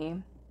to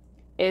me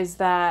is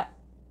that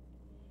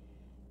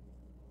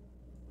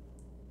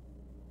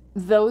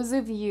those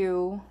of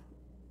you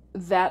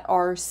that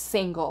are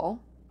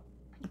single,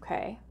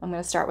 okay, I'm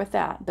going to start with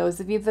that. Those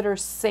of you that are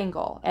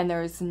single and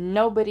there's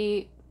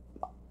nobody,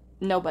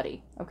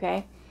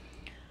 okay,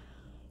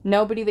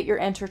 nobody that you're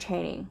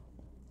entertaining.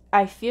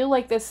 I feel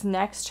like this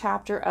next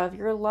chapter of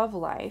your love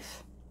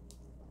life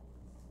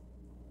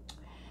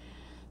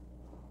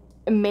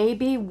may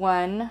be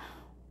one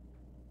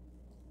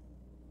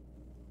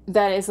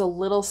that is a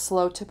little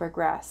slow to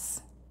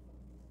progress.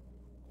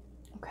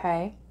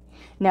 Okay.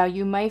 Now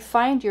you might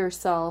find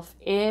yourself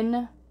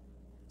in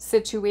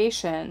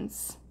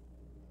situations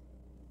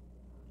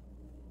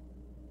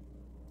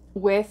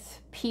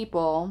with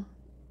people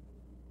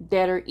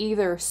that are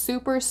either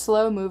super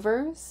slow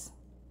movers,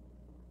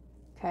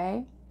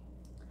 okay,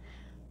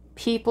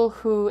 people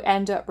who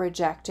end up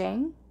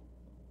rejecting,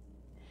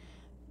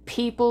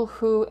 people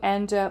who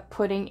end up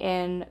putting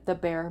in the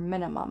bare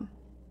minimum,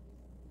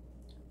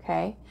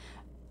 okay.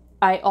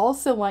 I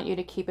also want you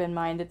to keep in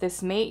mind that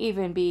this may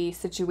even be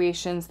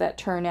situations that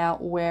turn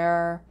out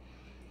where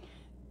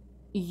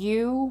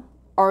you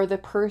are the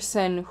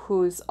person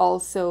who's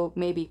also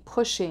maybe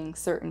pushing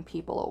certain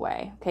people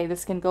away. Okay,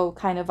 this can go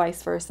kind of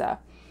vice versa.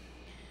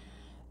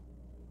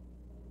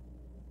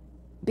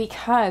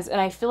 Because,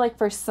 and I feel like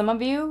for some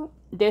of you,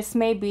 this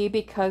may be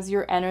because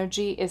your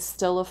energy is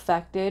still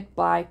affected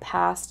by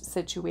past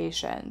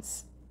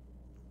situations.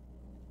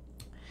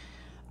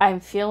 I'm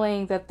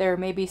feeling that there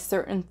may be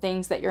certain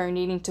things that you're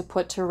needing to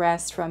put to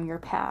rest from your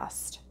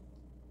past.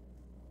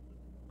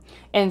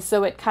 And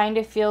so it kind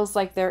of feels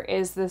like there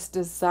is this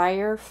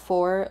desire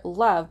for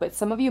love. But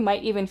some of you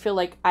might even feel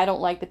like, I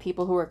don't like the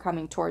people who are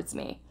coming towards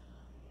me.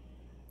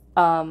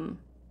 And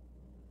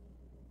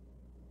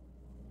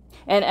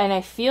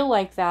I feel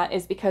like that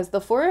is because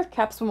the Four of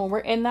Cups, when we're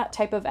in that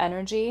type of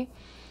energy,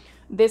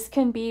 this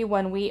can be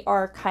when we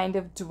are kind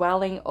of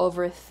dwelling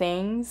over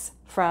things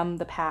from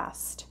the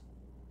past.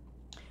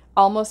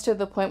 Almost to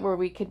the point where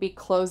we could be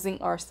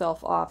closing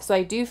ourselves off. So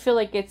I do feel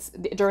like it's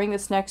during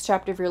this next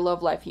chapter of your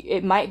love life,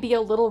 it might be a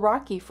little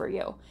rocky for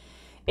you.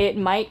 It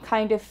might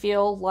kind of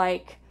feel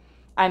like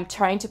I'm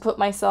trying to put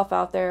myself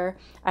out there.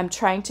 I'm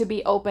trying to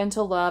be open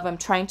to love. I'm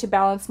trying to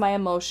balance my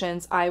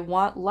emotions. I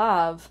want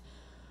love.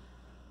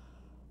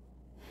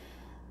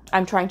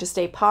 I'm trying to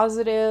stay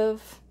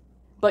positive.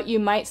 But you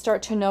might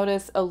start to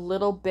notice a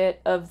little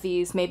bit of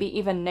these, maybe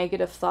even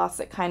negative thoughts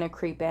that kind of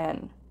creep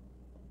in.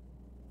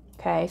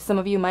 Okay, some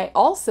of you might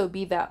also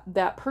be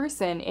that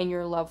person in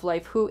your love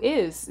life who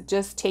is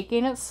just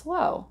taking it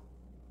slow.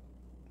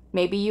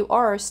 Maybe you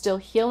are still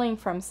healing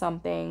from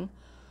something,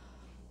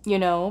 you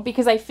know,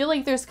 because I feel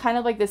like there's kind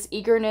of like this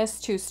eagerness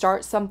to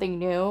start something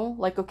new.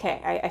 Like,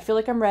 okay, I feel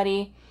like I'm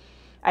ready.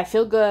 I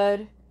feel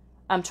good.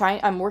 I'm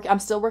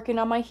still working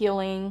on my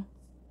healing.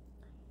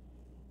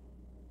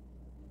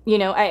 You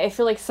know, I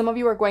feel like some of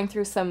you are going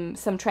through some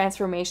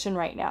transformation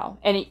right now.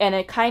 And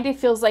it kind of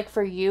feels like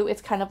for you,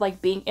 it's kind of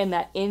like being in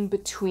that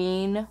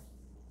in-between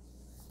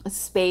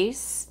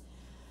space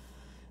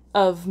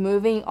of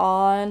moving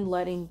on,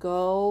 letting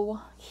go,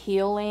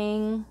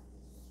 healing.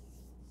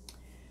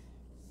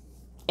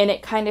 And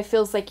it kind of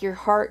feels like your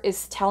heart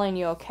is telling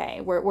you, okay,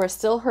 we're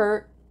still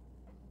hurt.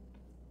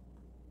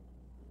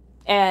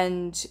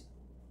 And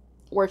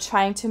we're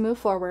trying to move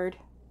forward.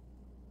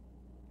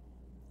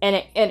 And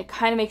it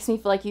kind of makes me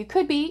feel like you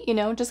could be, you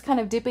know, just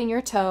kind of dipping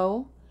your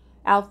toe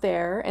out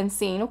there and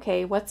seeing,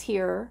 okay, what's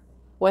here,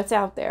 what's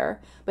out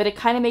there. But it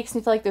kind of makes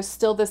me feel like there's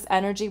still this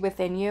energy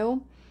within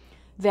you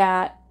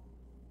that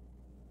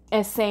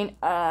is saying,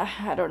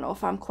 I don't know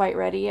if I'm quite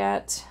ready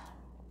yet.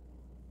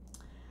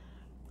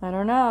 I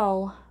don't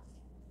know.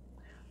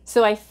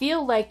 So I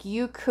feel like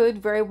you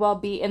could very well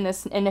be in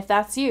this, and if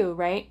that's you,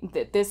 right,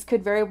 this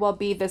could very well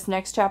be this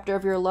next chapter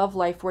of your love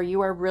life where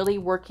you are really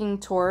working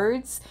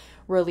towards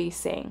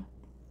releasing.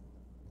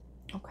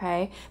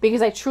 Okay?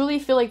 Because I truly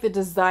feel like the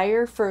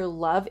desire for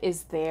love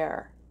is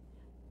there.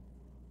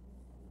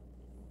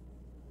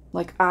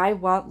 Like, I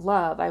want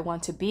love. I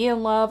want to be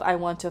in love. I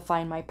want to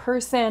find my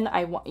person.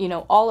 I want, you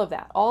know, all of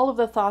that. All of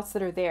the thoughts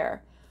that are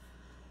there.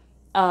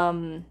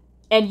 And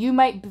you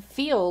might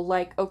feel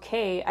like,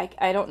 okay,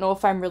 I don't know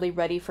if I'm really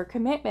ready for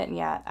commitment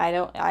yet.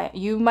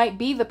 You might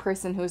be the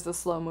person who's the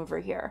slow mover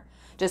here.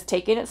 Just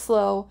taking it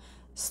slow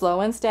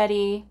and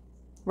steady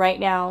right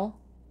now.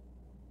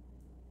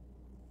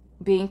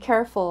 Being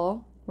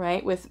careful,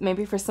 right? With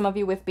maybe for some of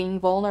you with being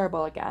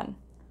vulnerable again.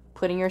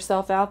 putting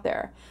yourself out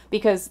there,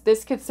 because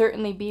this could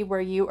certainly be where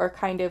you are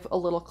kind of a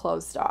little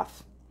closed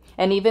off.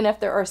 And even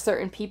if there are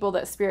certain people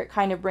that Spirit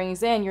kind of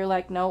brings in, you're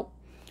like, nope,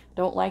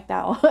 don't like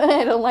that one.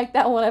 I don't like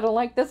that one. I don't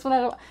like this one.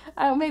 I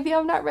don't, maybe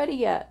I'm not ready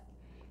yet.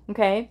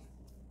 Okay.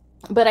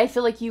 But I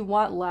feel like you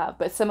want love,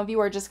 but some of you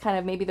are just kind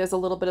of, maybe there's a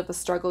little bit of a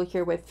struggle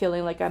here with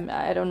feeling like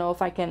I don't know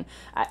if I can,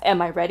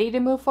 am I ready to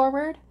move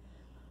forward?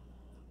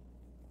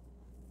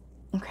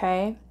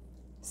 Okay.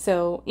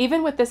 So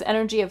even with this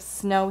energy of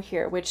snow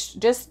here, which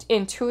just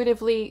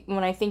intuitively,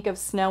 when I think of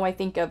snow, I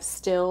think of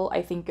still,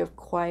 I think of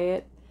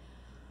quiet,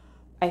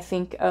 I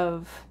think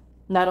of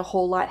not a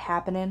whole lot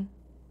happening.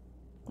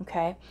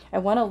 Okay. I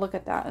want to look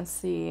at that and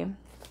see.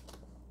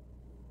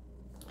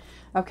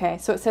 Okay,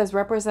 so it says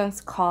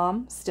represents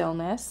calm,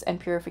 stillness, and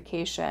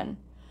purification.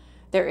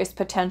 There is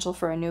potential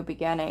for a new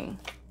beginning.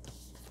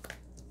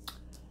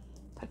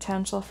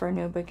 Potential for a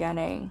new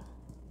beginning.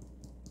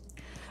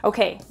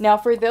 Okay, now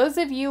for those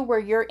of you where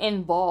you're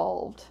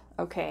involved,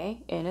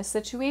 okay, in a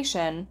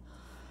situation,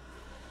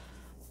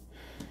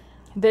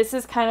 this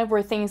is kind of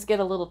where things get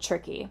a little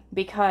tricky,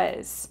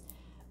 because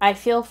I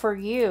feel for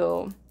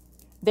you,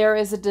 there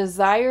is a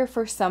desire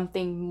for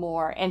something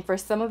more. And for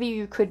some of you,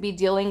 you could be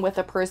dealing with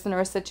a person or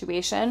a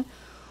situation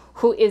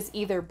who is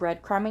either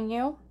breadcrumbing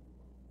you,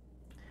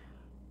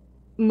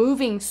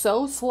 moving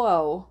so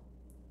slow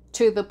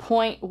to the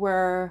point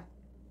where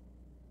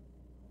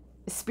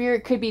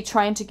Spirit could be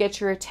trying to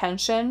get your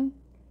attention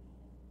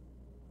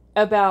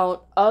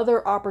about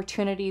other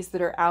opportunities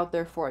that are out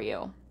there for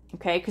you.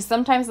 Okay, because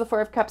sometimes the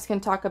Four of Cups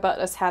can talk about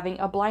us having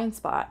a blind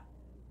spot.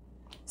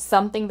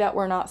 Something that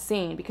we're not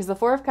seeing, because the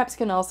Four of Cups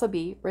can also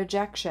be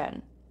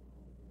rejection.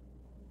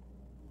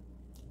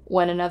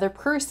 When another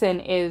person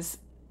is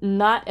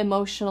not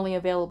emotionally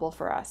available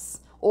for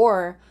us.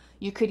 Or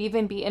you could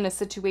even be in a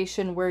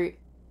situation where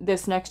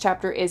this next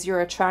chapter is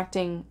you're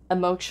attracting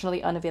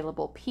emotionally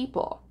unavailable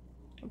people.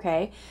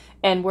 Okay?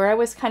 And where I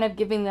was kind of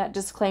giving that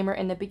disclaimer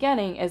in the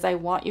beginning is I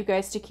want you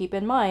guys to keep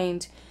in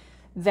mind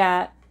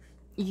that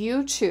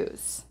you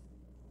choose.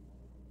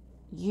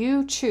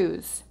 You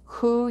choose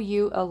who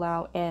you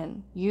allow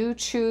in. You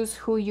choose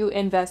who you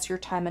invest your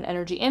time and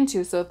energy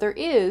into. So if there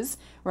is,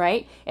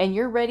 right, and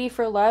you're ready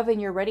for love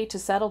and you're ready to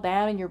settle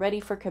down and you're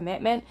ready for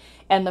commitment,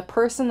 and the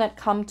person that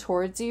come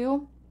towards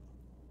you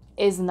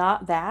is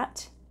not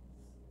that,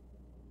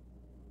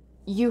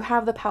 you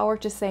have the power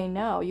to say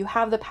no. You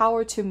have the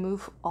power to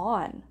move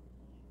on,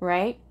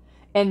 right?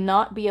 And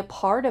not be a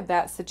part of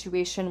that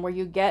situation where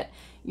you get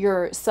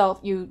yourself,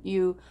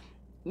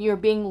 you're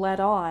being led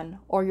on,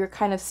 or you're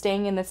kind of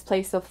staying in this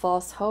place of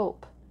false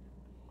hope.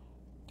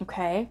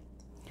 Okay?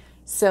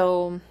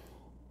 So,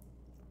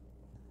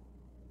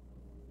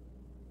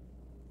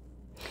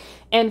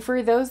 and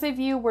for those of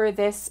you where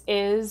this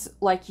is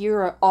like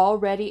you're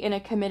already in a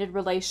committed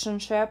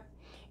relationship,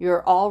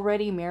 you're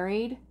already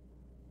married,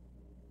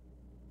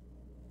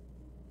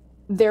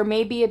 there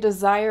may be a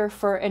desire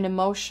for an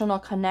emotional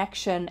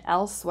connection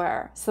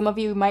elsewhere. Some of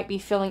you might be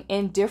feeling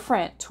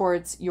indifferent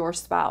towards your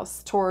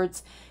spouse,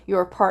 towards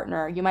your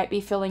partner. You might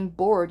be feeling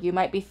bored. You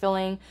might be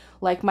feeling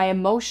like my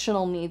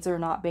emotional needs are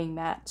not being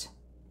met.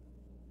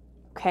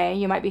 Okay,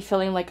 you might be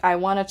feeling like I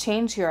want to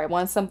change here. I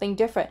want something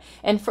different.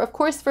 And of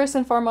course, first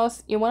and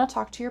foremost, you want to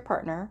talk to your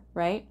partner,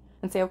 right?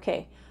 And say,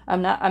 okay,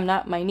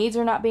 my needs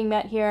are not being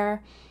met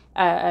here.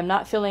 I'm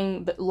not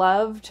feeling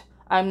loved.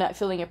 I'm not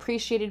feeling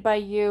appreciated by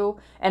you,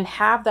 and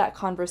have that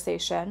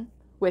conversation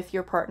with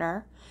your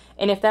partner.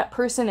 And if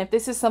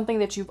this is something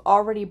that you've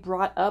already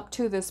brought up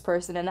to this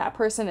person and that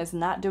person is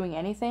not doing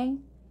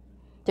anything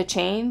to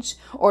change,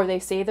 or they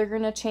say they're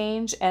going to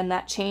change and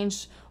that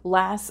change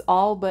lasts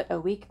all but a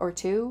week or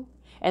two,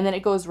 and then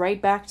it goes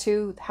right back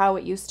to how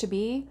it used to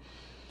be,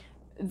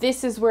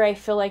 this is where I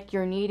feel like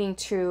you're needing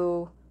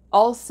to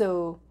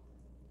also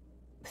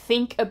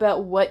think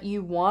about what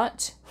you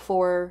want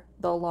for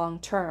the long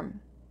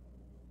term.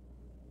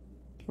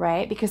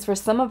 Right? Because for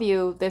some of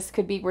you, this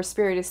could be where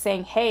Spirit is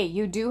saying, hey,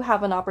 you do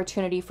have an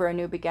opportunity for a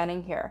new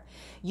beginning here.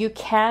 You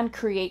can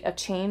create a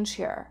change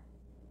here.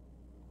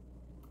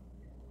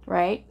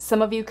 Right?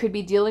 Some of you could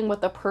be dealing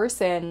with a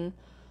person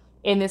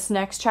in this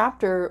next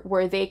chapter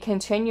where they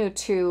continue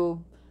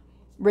to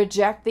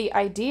reject the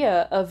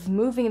idea of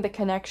moving the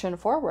connection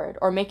forward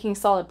or making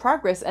solid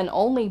progress, and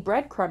only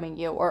breadcrumbing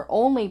you or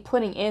only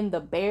putting in the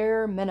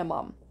bare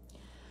minimum.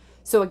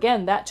 So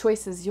again, that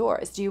choice is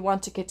yours. Do you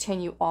want to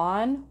continue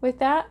on with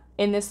that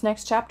in this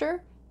next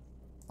chapter?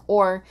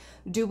 Or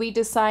do we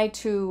decide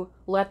to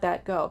let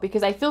that go?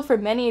 Because I feel for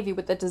many of you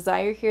with the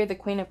desire here, the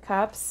Queen of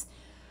Cups,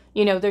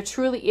 you know, there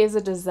truly is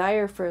a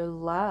desire for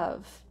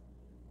love.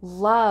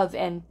 Love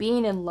and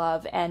being in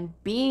love and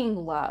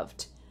being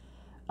loved.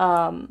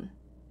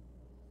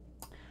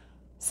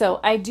 So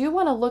I do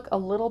want to look a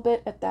little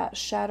bit at that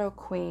Shadow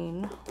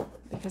Queen,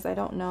 because I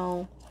don't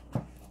know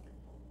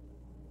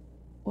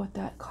what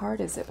that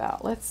card is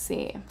about. Let's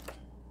see.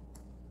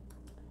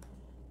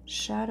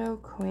 Shadow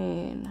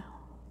Queen.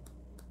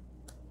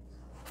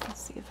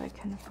 Let's see if I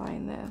can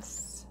find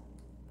this.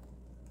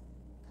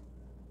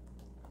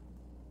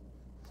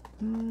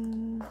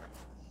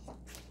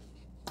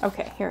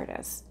 Okay, here it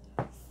is.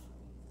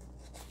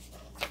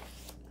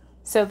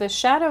 So the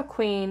Shadow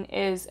Queen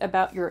is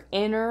about your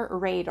inner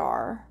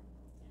radar,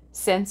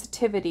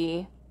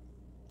 sensitivity,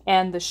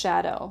 and the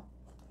shadow.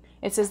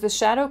 It says the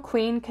Shadow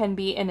Queen can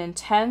be an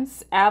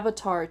intense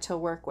avatar to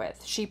work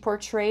with. She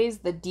portrays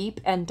the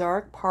deep and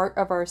dark part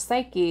of our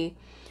psyche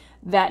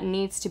that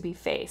needs to be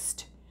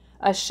faced.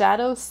 A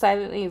shadow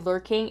silently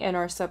lurking in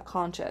our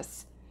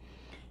subconscious.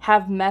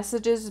 Have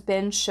messages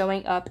been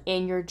showing up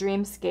in your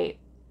dreamscape?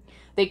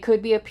 They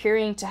could be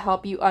appearing to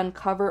help you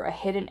uncover a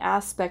hidden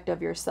aspect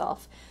of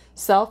yourself.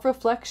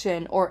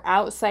 Self-reflection or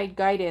outside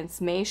guidance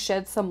may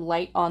shed some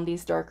light on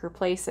these darker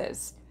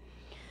places.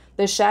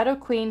 The Shadow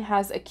Queen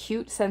has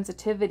acute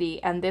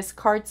sensitivity, and this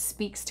card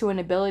speaks to an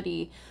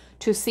ability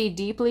to see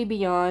deeply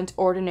beyond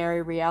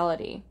ordinary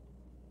reality.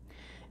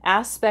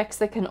 Aspects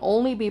that can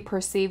only be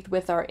perceived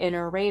with our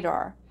inner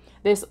radar.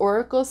 This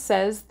oracle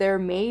says there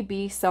may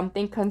be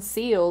something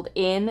concealed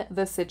in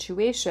the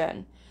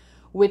situation,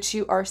 which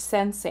you are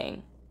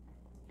sensing.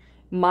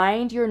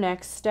 Mind your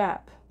next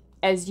step,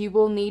 as you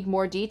will need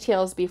more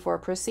details before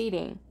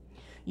proceeding.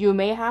 You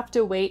may have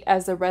to wait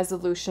as a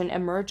resolution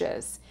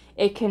emerges.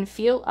 It can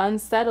feel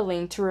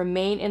unsettling to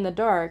remain in the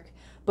dark,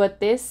 but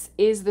this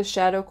is the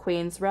Shadow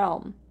Queen's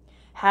realm.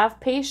 Have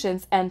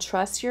patience and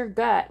trust your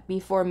gut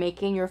before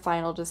making your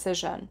final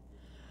decision.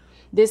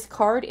 This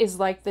card is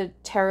like the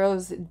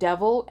Tarot's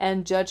Devil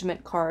and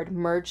Judgment card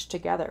merged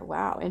together.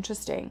 Wow,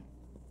 interesting.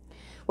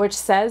 Which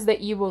says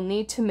that you will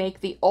need to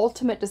make the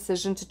ultimate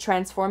decision to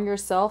transform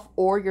yourself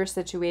or your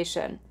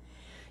situation.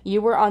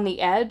 You are on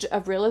the edge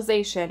of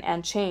realization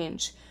and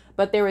change,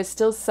 but there is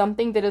still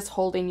something that is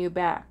holding you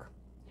back.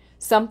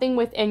 Something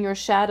within your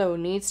shadow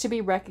needs to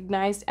be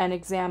recognized and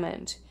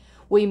examined.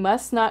 We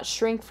must not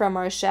shrink from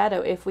our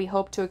shadow if we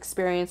hope to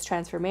experience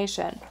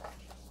transformation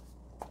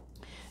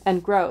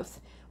and growth.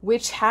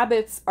 Which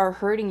habits are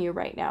hurting you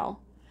right now?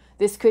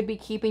 This could be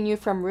keeping you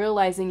from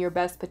realizing your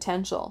best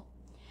potential.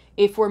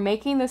 If we're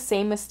making the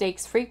same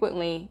mistakes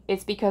frequently,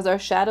 it's because our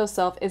shadow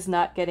self is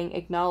not getting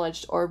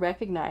acknowledged or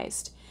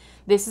recognized.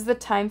 This is the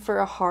time for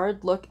a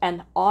hard look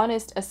and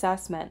honest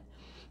assessment.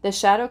 The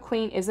Shadow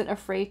Queen isn't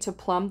afraid to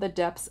plumb the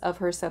depths of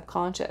her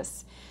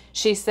subconscious.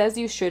 She says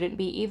you shouldn't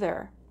be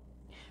either.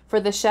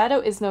 For the shadow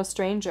is no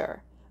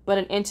stranger, but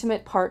an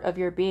intimate part of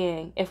your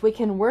being. If we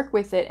can work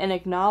with it and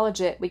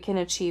acknowledge it, we can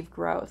achieve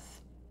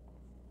growth.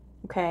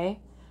 Okay?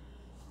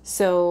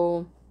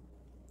 So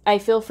I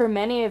feel for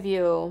many of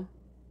you,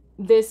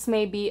 this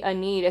may be a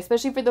need,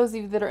 especially for those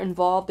of you that are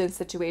involved in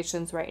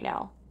situations right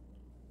now.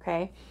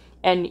 Okay?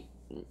 And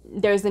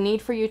there's a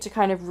need for you to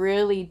kind of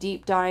really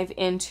deep dive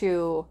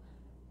into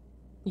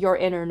your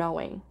inner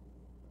knowing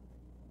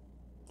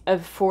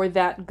for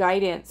that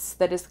guidance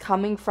that is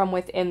coming from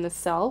within the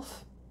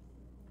self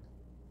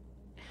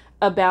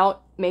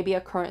about maybe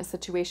a current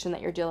situation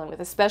that you're dealing with,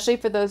 especially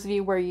for those of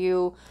you where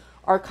you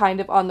are kind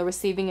of on the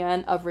receiving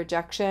end of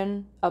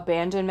rejection,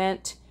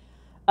 abandonment,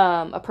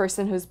 a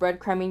person who's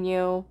breadcrumbing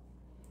you,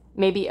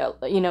 maybe,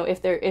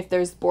 if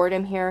there's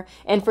boredom here.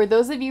 And for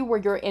those of you where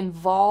you're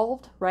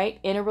involved, right,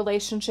 in a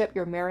relationship,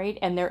 you're married,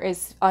 and there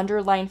is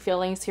underlying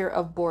feelings here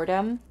of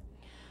boredom,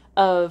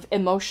 of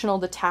emotional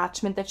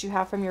detachment that you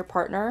have from your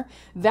partner,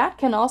 that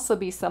can also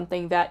be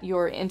something that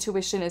your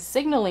intuition is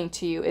signaling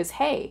to you is,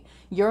 hey,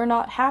 you're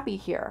not happy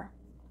here,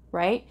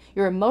 right?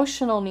 Your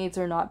emotional needs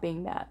are not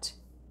being met.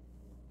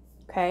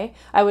 Okay?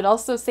 I would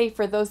also say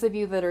for those of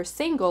you that are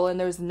single and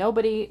there's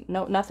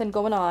nothing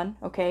going on,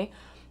 okay?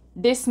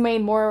 This may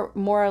more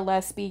or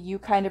less be you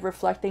kind of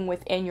reflecting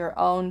within your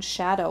own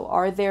shadow.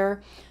 Are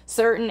there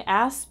certain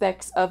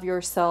aspects of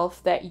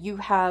yourself that you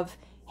have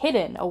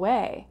hidden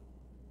away?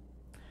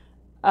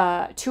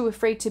 Too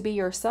afraid to be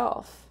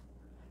yourself?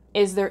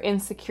 Is there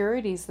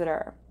insecurities that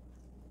are?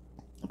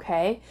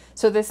 Okay,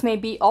 so this may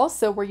be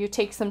also where you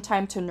take some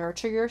time to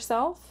nurture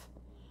yourself,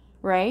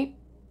 right?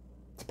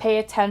 To pay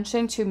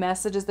attention to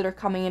messages that are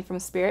coming in from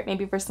spirit.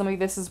 Maybe for some of you,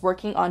 this is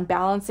working on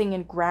balancing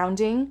and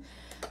grounding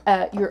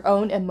your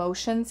own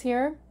emotions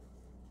here,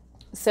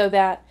 so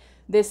that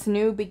this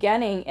new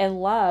beginning in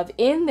love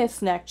in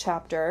this next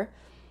chapter,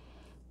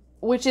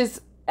 which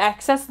is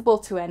accessible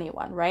to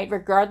anyone, right?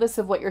 Regardless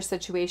of what your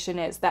situation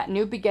is, that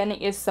new beginning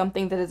is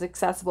something that is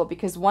accessible,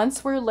 because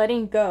once we're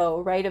letting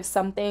go, right, of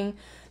something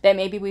that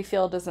maybe we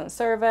feel doesn't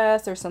serve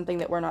us or something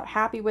that we're not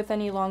happy with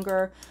any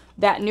longer,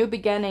 that new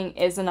beginning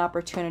is an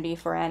opportunity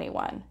for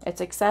anyone.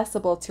 It's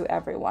accessible to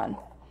everyone.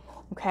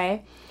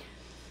 Okay?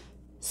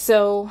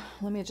 So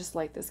let me just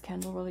light this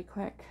candle really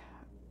quick.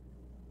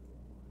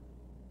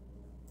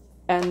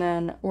 And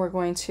then we're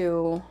going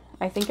to,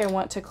 I think I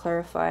want to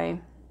clarify.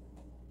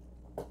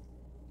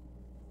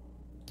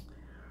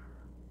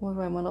 What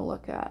do I want to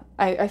look at?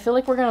 I feel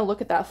like we're going to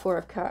look at that Four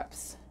of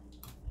Cups.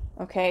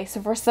 Okay,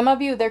 so for some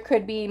of you, there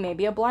could be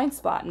maybe a blind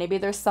spot. Maybe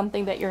there's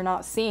something that you're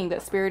not seeing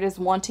that Spirit is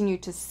wanting you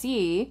to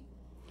see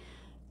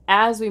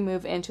as we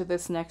move into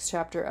this next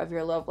chapter of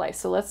your love life.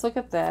 So let's look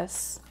at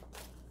this.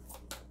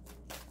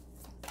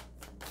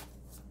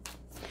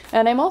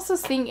 And I'm also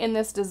seeing in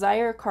this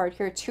Desire card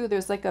here too,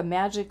 there's like a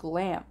magic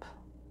lamp.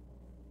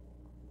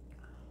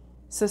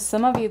 So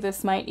some of you,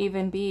 this might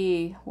even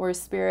be where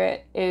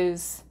Spirit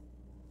is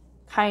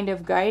kind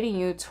of guiding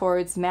you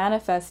towards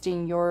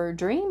manifesting your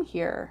dream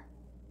here.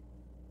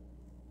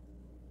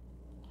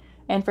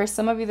 And for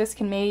some of you, this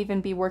may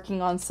even be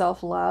working on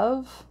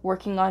self-love,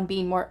 working on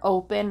being more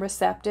open,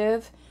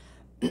 receptive,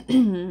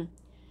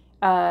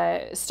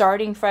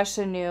 starting fresh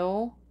and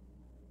new,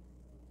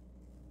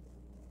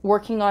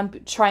 working on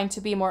trying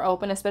to be more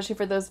open, especially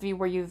for those of you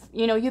where you've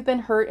been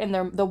hurt and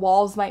the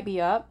walls might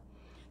be up.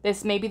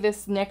 Maybe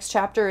this next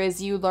chapter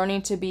is you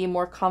learning to be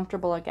more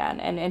comfortable again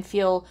and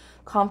feel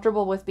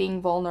comfortable with being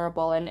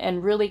vulnerable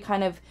and really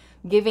kind of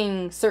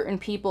giving certain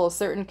people,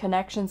 certain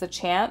connections a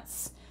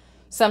chance.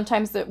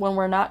 Sometimes that when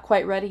we're not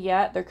quite ready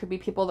yet, there could be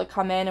people that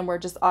come in and we're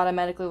just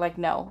automatically like,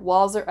 no,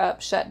 walls are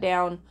up, shut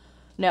down,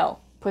 no,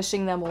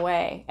 pushing them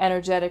away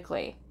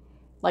energetically.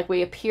 Like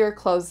we appear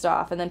closed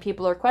off, and then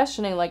people are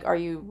questioning, like,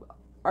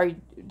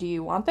 do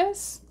you want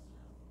this?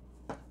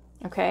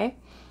 Okay.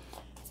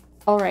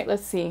 All right,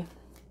 let's see.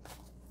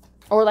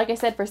 Or like I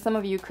said, for some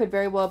of you, could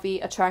very well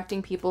be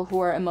attracting people who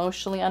are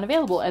emotionally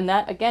unavailable. And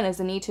that, again, is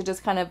a need to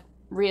just kind of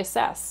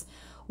reassess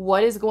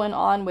what is going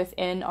on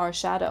within our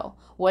shadow.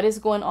 What is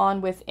going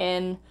on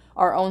within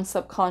our own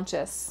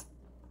subconscious?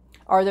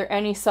 Are there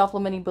any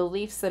self-limiting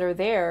beliefs that are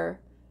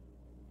there?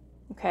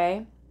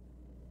 Okay.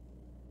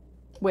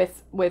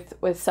 With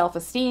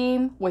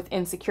self-esteem, with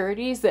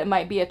insecurities that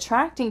might be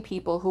attracting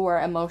people who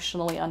are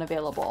emotionally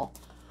unavailable,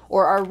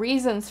 or are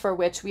reasons for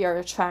which we are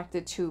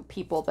attracted to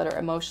people that are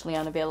emotionally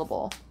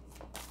unavailable.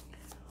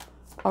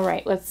 All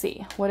right, let's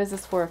see. What is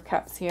this Four of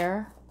Cups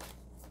here?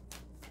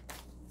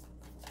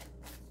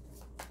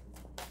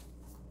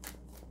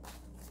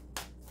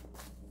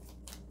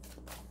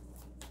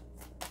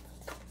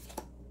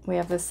 We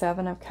have the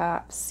Seven of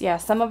Cups. Yeah,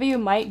 some of you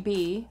might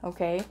be,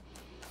 okay,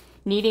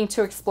 needing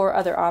to explore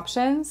other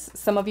options.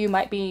 Some of you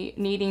might be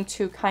needing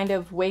to kind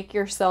of wake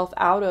yourself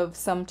out of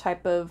some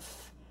type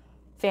of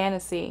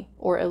fantasy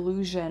or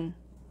illusion.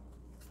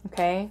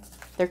 Okay?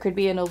 There could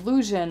be an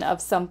illusion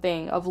of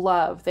something, of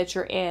love that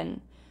you're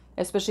in,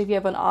 especially if you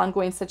have an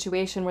ongoing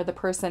situation where the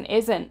person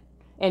isn't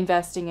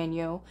investing in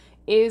you,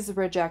 is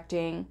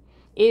rejecting,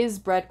 is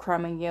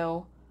breadcrumbing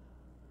you,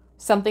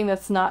 something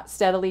that's not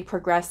steadily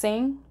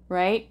progressing,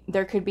 right?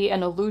 There could be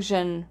an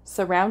illusion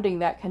surrounding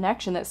that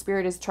connection that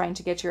Spirit is trying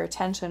to get your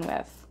attention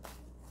with.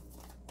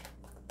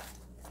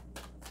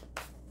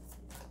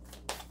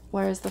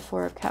 Where is the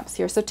Four of Cups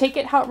here? So take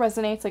it how it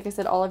resonates. Like I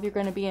said, all of you are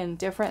going to be in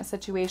different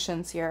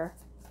situations here.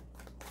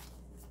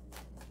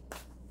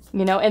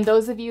 You know, and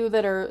those of you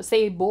that are,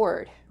 say,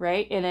 bored,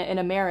 right, in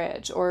a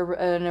marriage or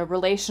in a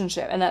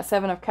relationship, and that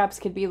Seven of Cups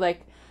could be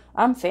like,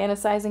 I'm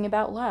fantasizing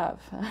about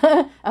love.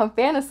 I'm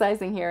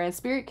fantasizing here. And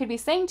Spirit could be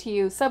saying to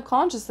you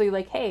subconsciously,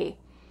 like, hey,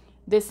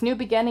 this new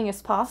beginning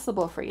is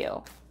possible for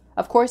you.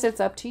 Of course, it's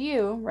up to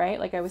you, right?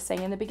 Like I was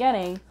saying in the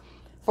beginning,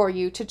 for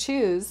you to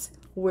choose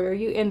where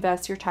you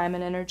invest your time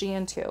and energy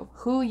into,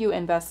 who you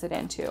invest it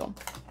into.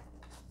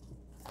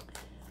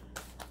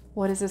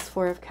 What is this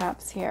Four of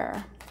Cups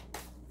here?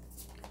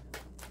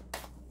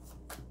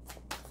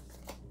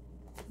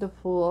 The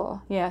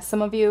Fool. Yeah,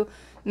 some of you,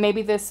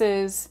 maybe this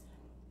is,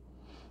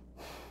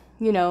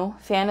 you know,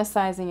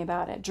 fantasizing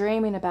about it,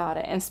 dreaming about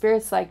it. And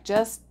Spirit's like,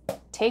 just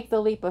take the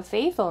leap of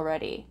faith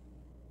already.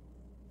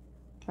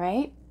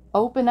 Right?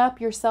 Open up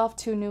yourself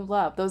to new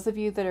love. Those of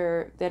you that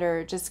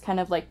are just kind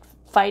of like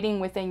fighting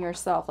within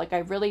yourself. Like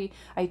I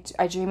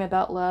dream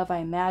about love. I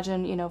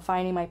imagine, you know,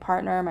 finding my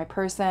partner, my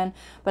person,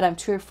 but I'm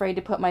too afraid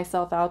to put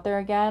myself out there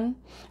again.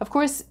 Of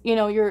course, you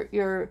know,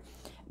 you're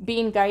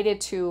being guided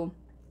to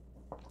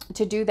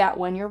do that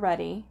when you're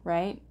ready,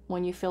 right?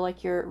 When you feel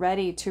like you're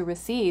ready to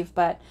receive.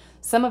 But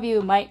some of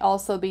you might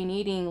also be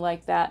needing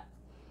like that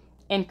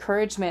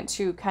encouragement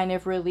to kind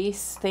of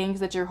release things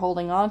that you're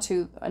holding on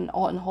to and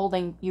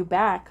holding you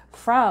back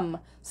from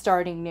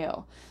starting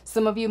new.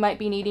 Some of you might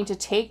be needing to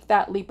take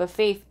that leap of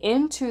faith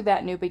into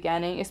that new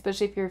beginning,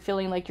 especially if you're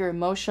feeling like your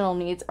emotional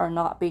needs are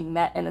not being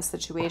met in a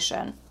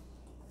situation.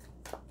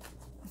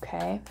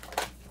 Okay.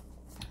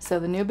 So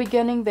the new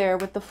beginning there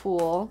with the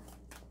Fool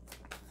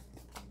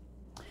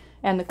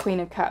and the Queen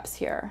of Cups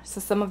here. So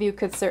some of you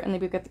could certainly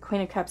be with the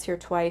Queen of Cups here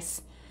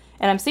twice.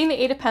 And I'm seeing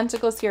the Eight of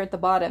Pentacles here at the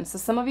bottom. So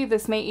some of you,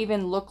 this may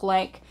even look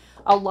like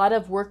a lot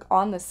of work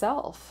on the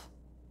self.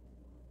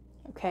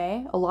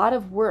 Okay? A lot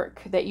of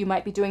work that you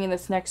might be doing in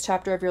this next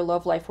chapter of your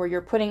love life, where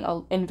you're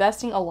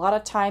investing a lot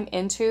of time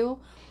into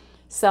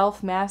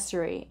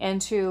self-mastery,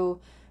 into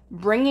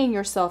bringing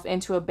yourself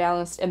into a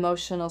balanced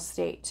emotional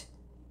state,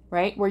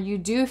 right? Where you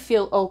do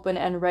feel open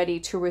and ready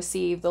to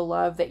receive the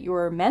love that you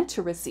are meant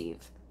to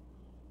receive.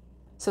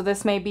 So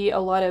this may be a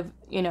lot of,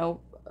 you know,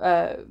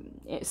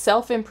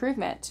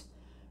 self-improvement,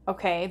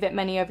 okay, that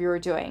many of you are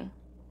doing.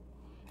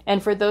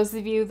 And for those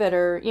of you that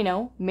are, you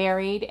know,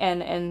 married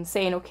and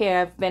saying, okay,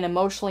 I've been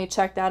emotionally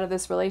checked out of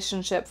this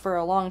relationship for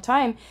a long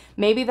time,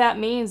 maybe that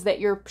means that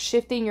you're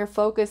shifting your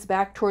focus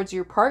back towards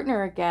your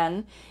partner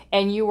again,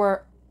 and you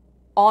are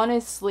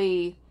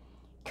honestly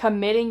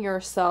committing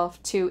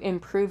yourself to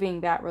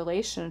improving that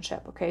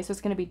relationship, okay? So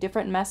it's going to be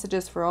different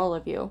messages for all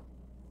of you.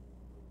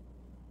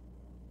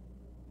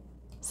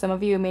 Some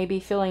of you may be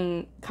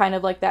feeling kind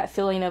of like that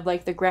feeling of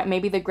like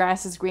maybe the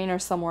grass is greener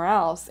somewhere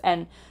else,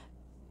 and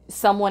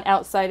someone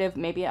outside of,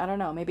 maybe, I don't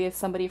know, maybe it's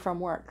somebody from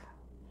work,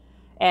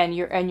 and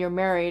you're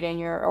married, and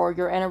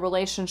you're in a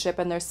relationship,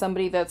 and there's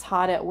somebody that's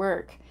hot at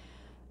work,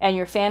 and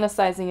you're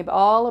fantasizing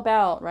all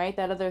about, right,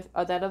 that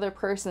other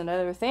person, that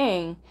other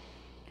thing,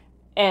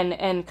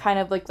 and kind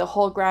of like the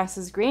whole grass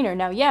is greener.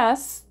 Now,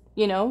 yes,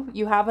 you know,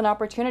 you have an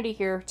opportunity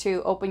here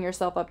to open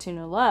yourself up to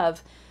new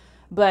love,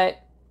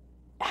 but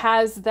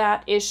has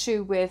that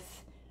issue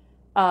with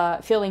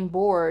feeling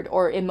bored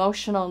or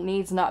emotional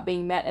needs not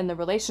being met in the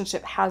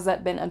relationship, has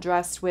that been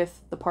addressed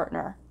with the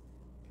partner?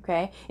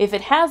 Okay. If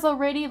it has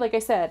already, like I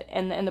said,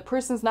 and the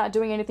person's not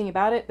doing anything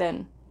about it,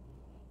 then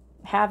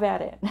have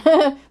at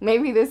it.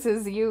 Maybe this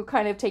is you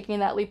kind of taking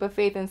that leap of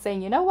faith and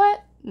saying, you know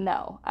what?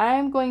 No,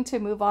 I'm going to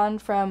move on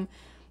from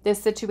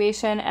this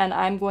situation, and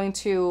I'm going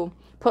to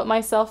put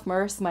myself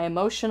first, my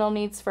emotional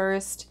needs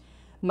first,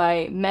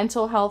 my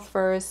mental health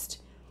first,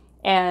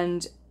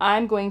 and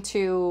I'm going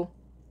to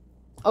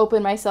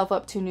open myself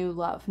up to new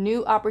love,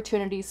 new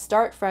opportunities,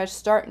 start fresh,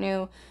 start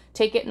new,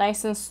 take it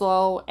nice and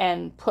slow,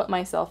 and put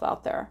myself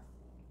out there.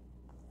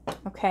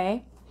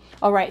 Okay.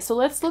 All right. So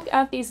let's look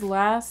at these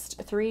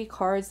last 3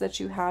 cards that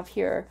you have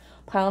here.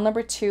 Pile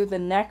number 2, the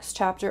next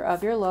chapter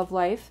of your love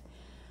life.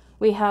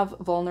 We have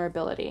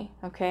vulnerability.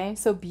 Okay.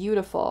 So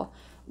beautiful.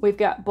 We've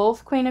got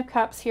both Queen of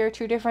Cups here,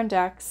 2 different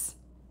decks.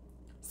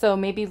 So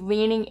maybe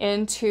leaning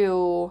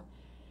into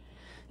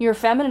your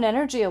feminine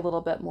energy a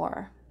little bit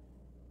more.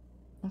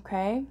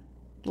 Okay.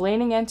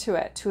 Leaning into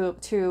it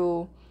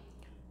to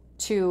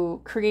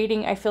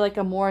creating, I feel like,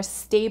 a more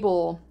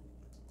stable,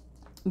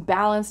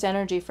 balanced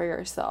energy for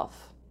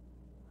yourself,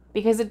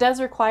 because it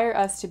does require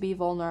us to be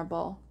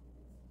vulnerable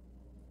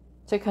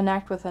to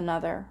connect with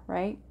another,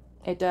 right?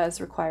 It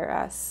does require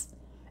us.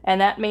 And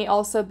that may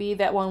also be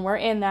that when we're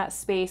in that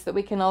space, that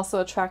we can also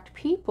attract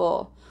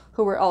people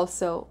who are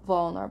also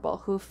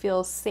vulnerable, who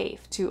feel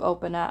safe to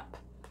open up.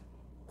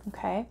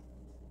 Okay.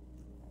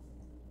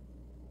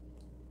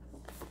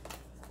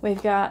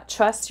 We've got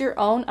trust your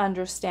own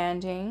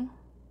understanding.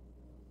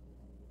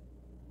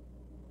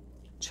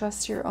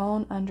 Trust your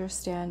own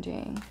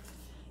understanding.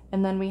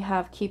 And then we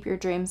have keep your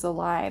dreams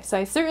alive. So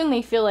I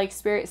certainly feel like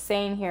Spirit's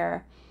saying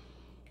here,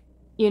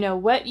 you know,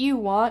 what you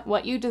want,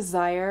 what you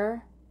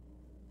desire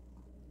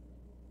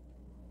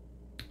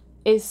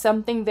is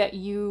something that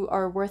you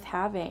are worth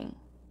having.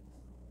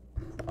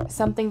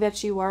 Something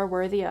that you are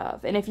worthy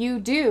of. And if you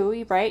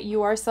do, right,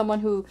 you are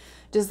someone who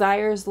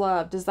desires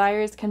love,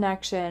 desires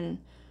connection.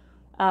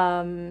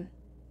 Don't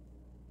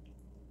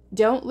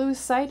lose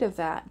sight of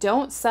that.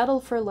 Don't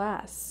settle for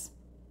less.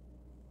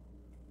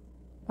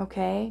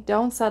 Okay?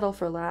 Don't settle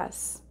for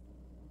less.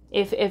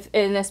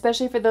 And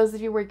especially for those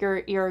of you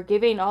where you're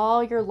giving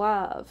all your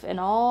love and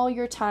all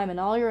your time and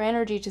all your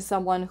energy to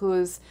someone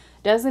who's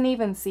doesn't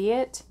even see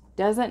it,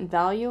 doesn't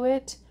value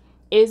it,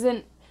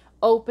 isn't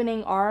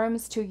opening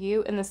arms to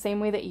you in the same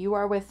way that you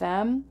are with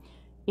them,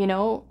 you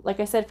know, like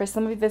I said, for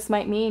some of you, this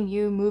might mean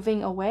you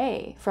moving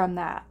away from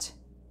that.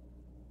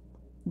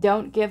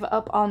 Don't give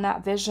up on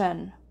that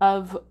vision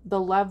of the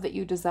love that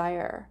you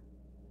desire.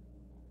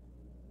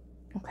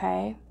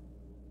 Okay?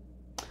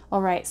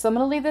 All right, so I'm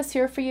going to leave this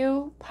here for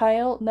you,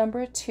 pile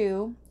number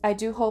 2. I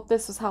do hope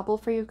this was helpful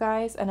for you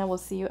guys, and I will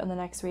see you in the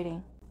next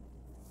reading.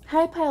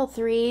 Hi, pile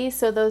 3.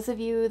 So those of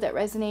you that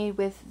resonate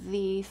with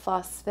the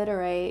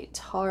Phosphiterite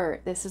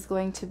heart, this is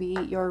going to be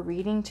your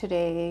reading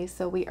today.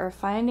 So we are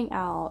finding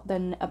out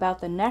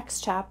about the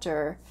next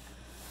chapter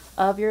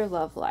of your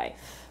love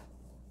life.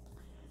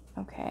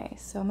 Okay,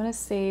 so I'm going to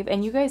save,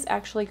 and you guys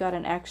actually got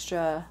an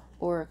extra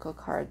oracle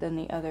card than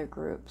the other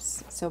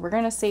groups. So we're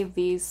going to save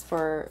these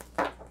for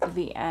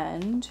the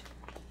end,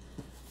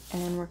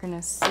 and we're going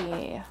to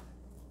see.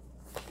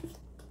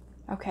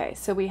 Okay,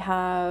 so we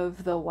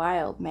have the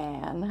Wild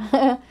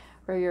Man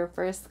for your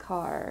first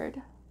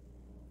card.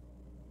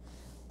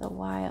 The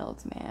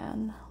Wild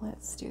Man.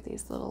 Let's do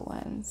these little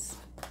ones.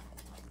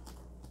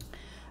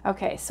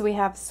 Okay, so we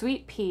have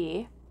Sweet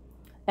Pea,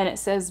 and it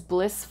says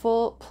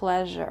blissful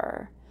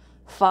pleasure.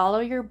 Follow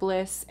your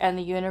bliss and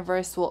the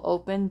universe will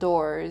open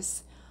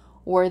doors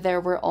where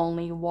there were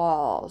only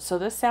walls. So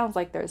this sounds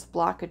like there's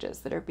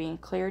blockages that are being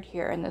cleared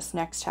here in this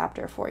next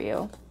chapter for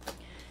you.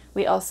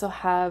 We also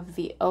have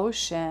the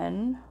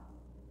Ocean,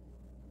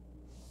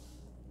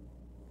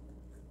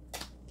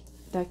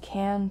 the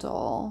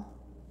Candle,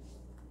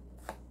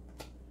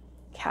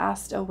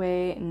 cast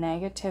away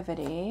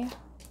negativity,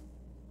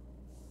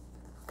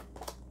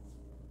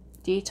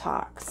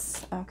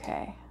 detox.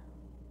 Okay.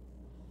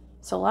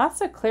 So lots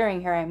of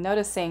clearing here. I'm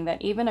noticing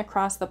that even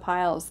across the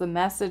piles, the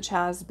message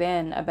has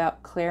been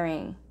about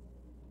clearing.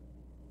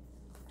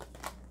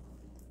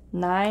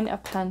 9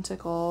 of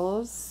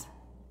Pentacles.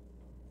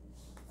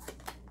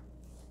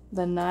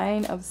 The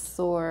 9 of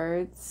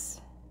Swords.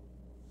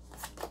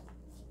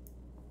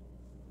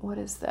 What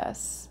is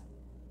this?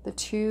 The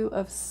 2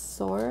 of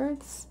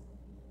Swords?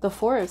 The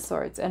 4 of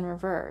Swords in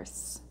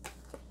reverse.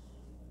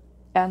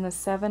 And the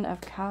 7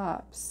 of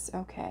Cups.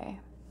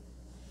 Okay.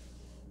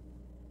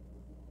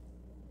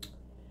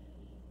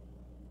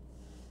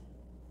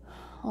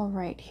 All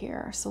right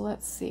here. So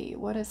let's see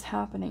what is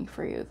happening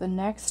for you. The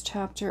next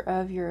chapter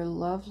of your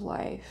love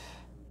life.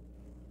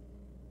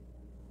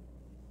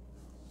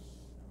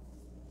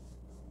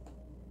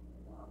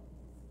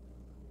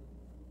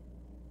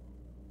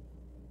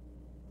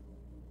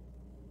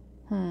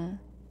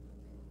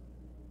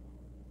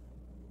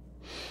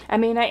 I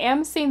mean, I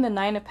am seeing the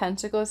Nine of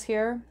Pentacles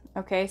here.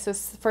 Okay, so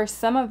for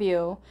some of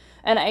you,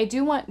 and I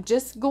do want,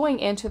 just going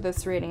into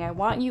this reading, I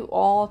want you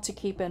all to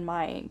keep in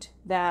mind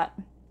that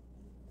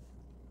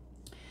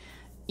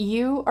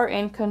you are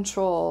in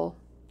control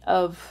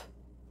of,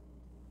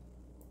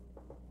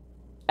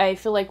 I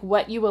feel like,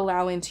 what you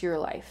allow into your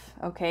life,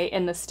 okay?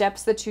 And the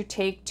steps that you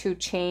take to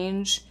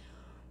change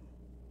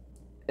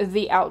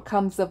the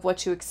outcomes of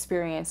what you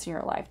experience in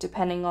your life,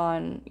 depending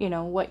on, you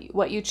know,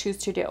 what you choose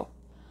to do,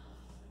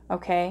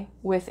 okay?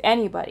 With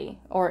anybody,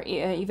 or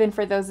even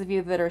for those of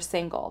you that are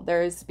single,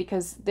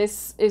 because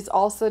this is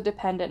also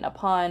dependent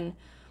upon,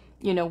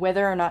 you know,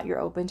 whether or not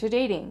you're open to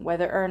dating,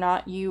 whether or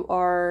not you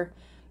are,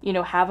 you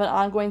know, have an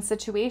ongoing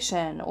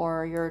situation,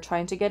 or you're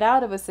trying to get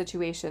out of a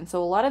situation.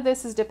 So a lot of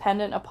this is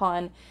dependent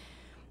upon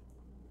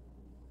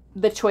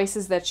the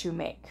choices that you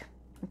make.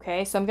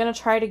 Okay, so I'm going to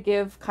try to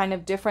give kind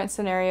of different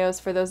scenarios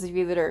for those of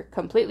you that are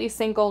completely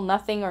single,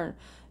 nothing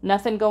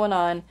going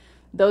on.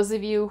 Those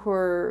of you who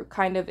are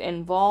kind of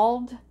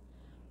involved,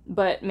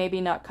 but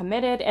maybe not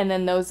committed. And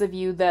then those of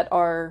you that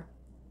are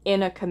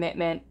in a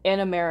commitment, in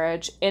a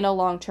marriage, in a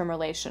long-term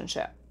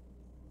relationship.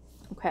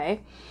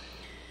 Okay.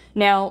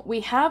 Now,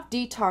 we have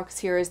detox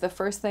here is the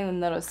first thing I'm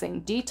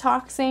noticing.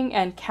 Detoxing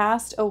and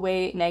cast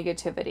away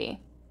negativity.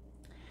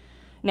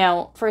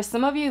 Now, for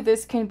some of you,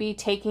 this can be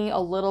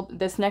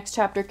this next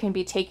chapter can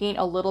be taking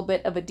a little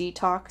bit of a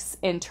detox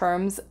in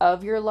terms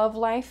of your love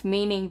life,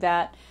 meaning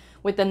that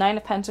with the Nine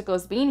of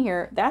Pentacles being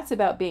here, that's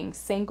about being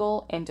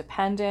single,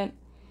 independent,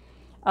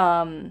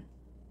 you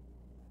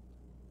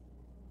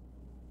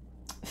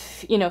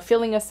know,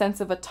 feeling a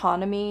sense of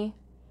autonomy.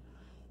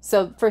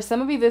 So for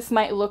some of you, this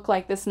might look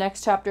like this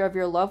next chapter of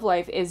your love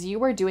life is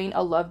you are doing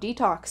a love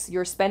detox.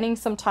 You're spending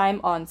some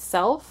time on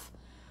self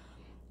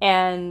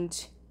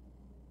and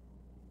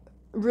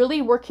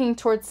really working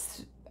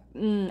towards,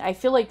 I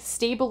feel like,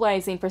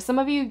 stabilizing, for some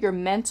of you, your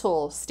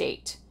mental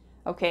state,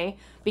 okay?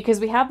 Because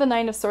we have the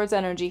Nine of Swords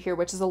energy here,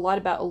 which is a lot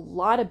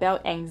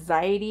about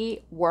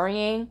anxiety,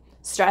 worrying,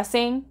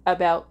 stressing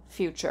about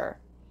future.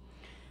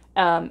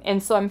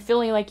 And so I'm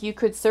feeling like you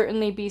could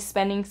certainly be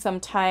spending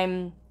some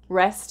time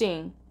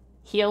resting,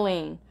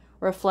 healing,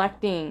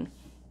 reflecting,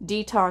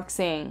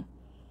 detoxing,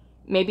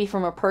 maybe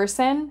from a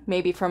person,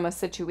 maybe from a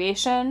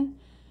situation,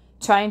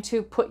 trying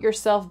to put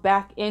yourself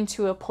back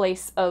into a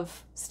place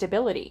of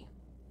stability,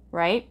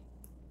 right?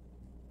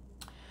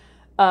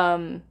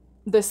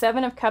 The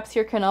Seven of Cups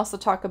here can also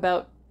talk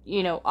about,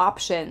 you know,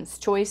 options,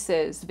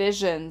 choices,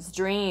 visions,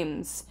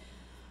 dreams.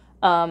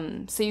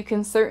 So you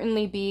can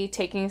certainly be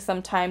taking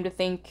some time to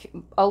think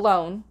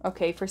alone,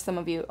 okay, for some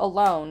of you,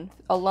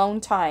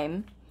 alone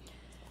time,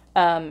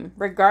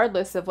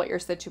 regardless of what your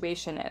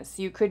situation is.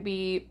 You could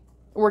be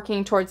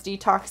working towards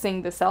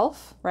detoxing the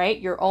self, right?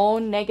 Your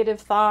own negative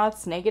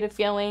thoughts, negative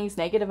feelings,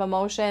 negative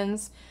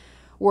emotions,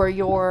 where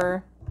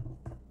you're,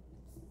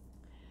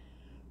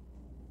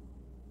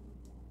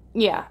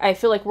 yeah, I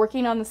feel like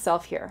working on the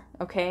self here,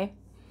 okay?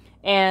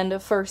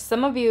 And for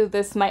some of you,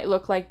 this might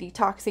look like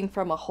detoxing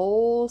from a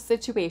whole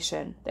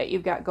situation that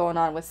you've got going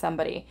on with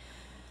somebody.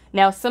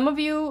 Now, some of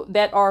you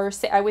that are,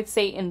 I would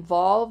say,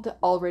 involved,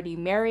 already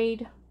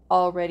married,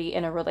 already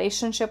in a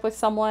relationship with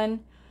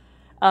someone,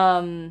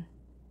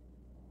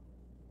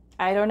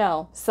 I don't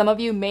know. Some of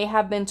you may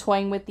have been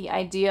toying with the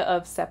idea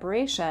of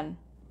separation,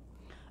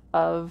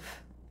 or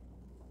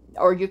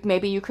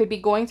maybe you could be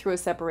going through a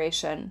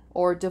separation,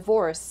 or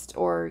divorced,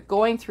 or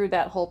going through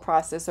that whole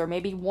process, or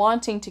maybe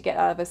wanting to get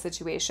out of a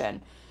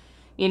situation.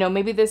 You know,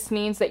 maybe this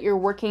means that you're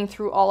working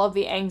through all of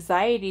the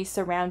anxiety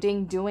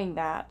surrounding doing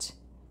that,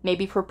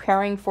 maybe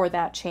preparing for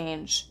that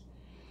change.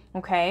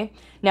 Okay.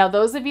 Now,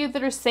 those of you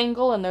that are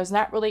single and there's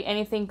not really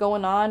anything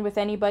going on with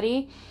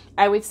anybody,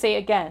 I would say,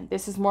 again,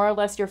 this is more or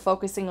less you're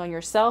focusing on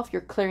yourself.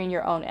 You're clearing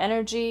your own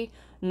energy,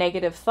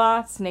 negative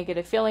thoughts,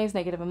 negative feelings,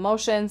 negative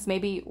emotions,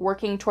 maybe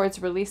working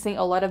towards releasing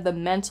a lot of the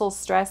mental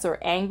stress or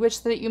anguish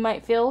that you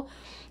might feel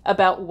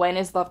about, when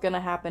is love going to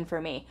happen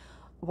for me?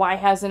 Why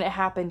hasn't it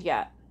happened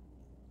yet?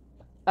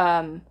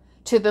 To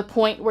the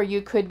point where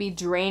you could be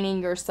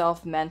draining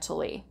yourself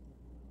mentally.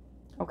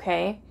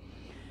 Okay.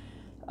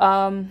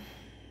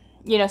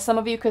 You know, some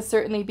of you could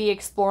certainly be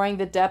exploring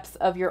the depths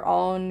of your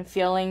own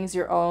feelings,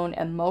 your own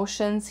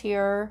emotions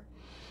here.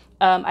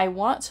 I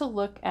want to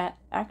look at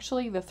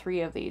actually the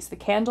three of these, the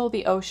Candle,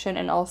 the Ocean,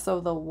 and also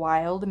the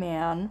Wild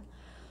Man.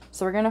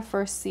 So we're going to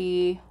first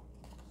see,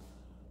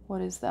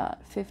 what is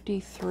that?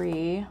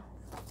 53.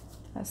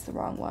 That's the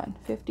wrong one.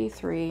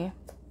 53.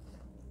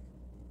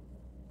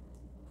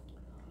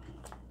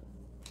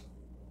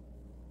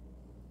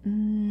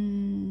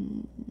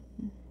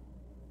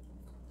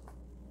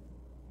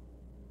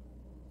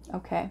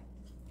 Okay,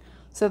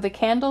 so the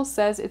Candle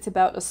says it's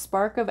about a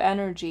spark of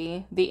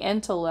energy, the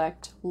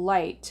intellect,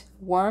 light,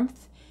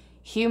 warmth,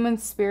 human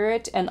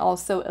spirit, and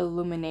also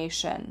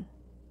illumination.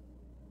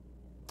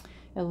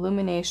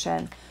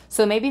 Illumination.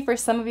 So maybe for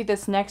some of you,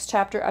 this next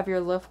chapter of your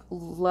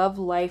love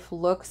life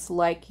looks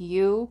like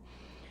you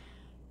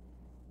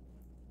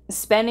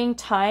spending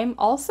time.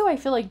 Also, I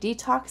feel like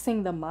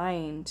detoxing the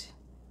mind.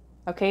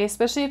 Okay,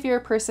 especially if you're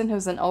a person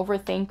who's an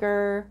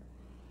overthinker,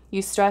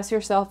 you stress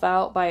yourself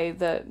out by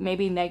the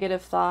maybe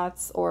negative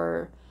thoughts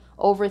or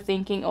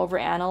overthinking,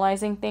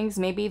 overanalyzing things.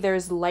 Maybe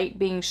there's light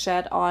being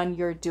shed on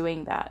your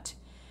doing that.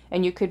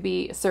 And you could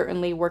be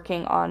certainly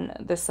working on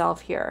the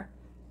self here.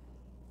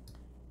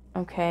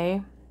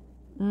 Okay.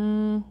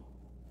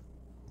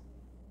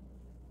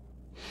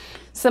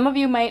 Some of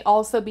you might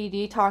also be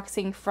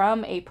detoxing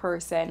from a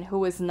person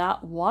who is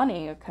not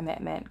wanting a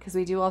commitment, because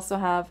we do also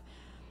have,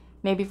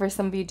 maybe for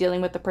some of you,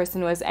 dealing with the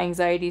person who has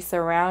anxiety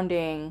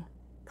surrounding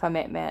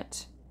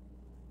commitment.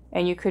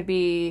 And you could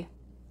be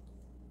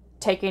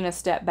taking a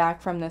step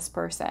back from this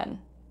person.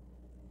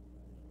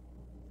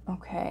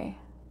 Okay.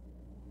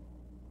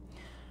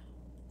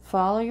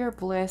 Follow your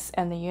bliss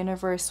and the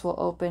universe will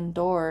open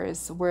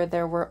doors where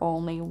there were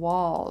only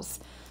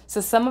walls.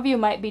 So some of you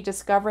might be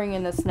discovering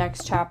in this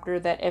next chapter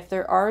that if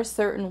there are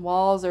certain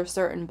walls or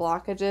certain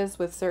blockages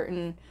with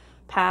certain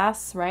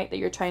paths, right, that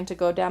you're trying to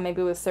go down,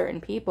 maybe with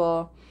certain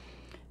people,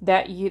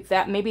 that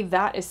maybe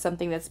that is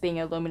something that's being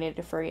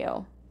illuminated for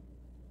you.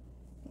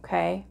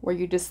 Okay? Where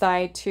you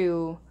decide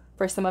to,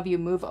 for some of you,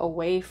 move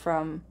away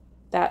from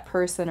that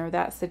person or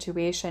that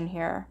situation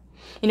here.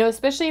 You know,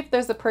 especially if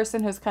there's a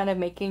person who's kind of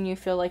making you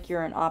feel like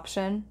you're an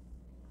option.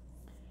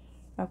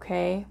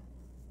 Okay?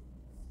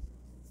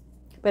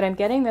 But I'm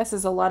getting this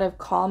is a lot of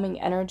calming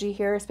energy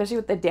here, especially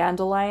with the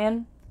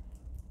dandelion.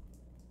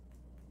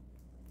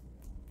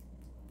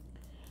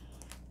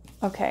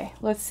 Okay,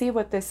 let's see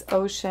what this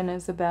ocean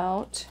is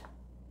about.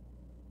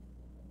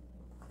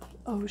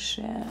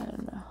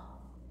 Ocean.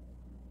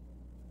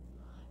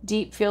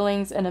 Deep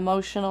feelings and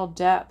emotional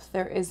depth.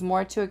 There is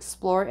more to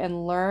explore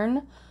and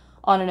learn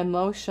on an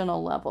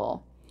emotional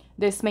level.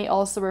 This may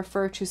also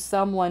refer to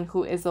someone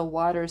who is a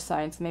water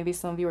sign. So maybe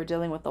some of you are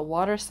dealing with a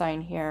water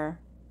sign here.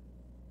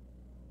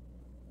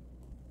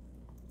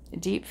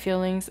 Deep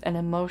feelings and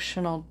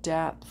emotional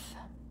depth.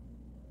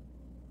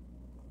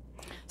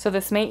 So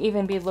this may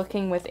even be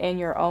looking within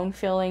your own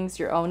feelings,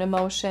 your own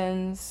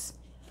emotions.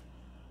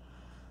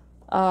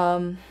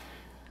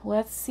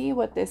 Let's see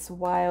what this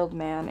wild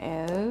man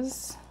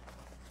is.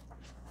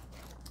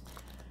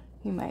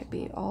 He might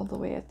be all the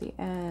way at the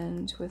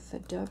end with the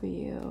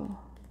W.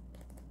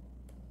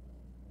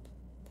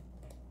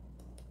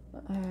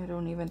 I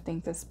don't even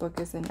think this book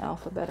is in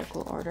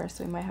alphabetical order,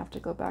 so we might have to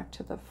go back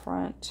to the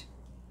front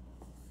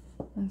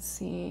and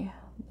see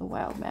the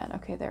wild man.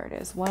 Okay, there it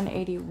is.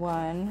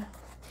 181.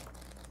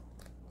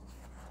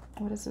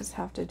 What does this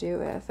have to do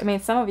with? I mean,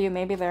 some of you,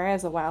 maybe there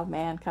is a wild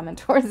man coming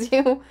towards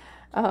you.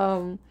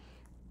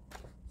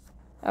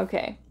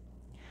 Okay.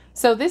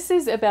 So this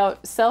is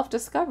about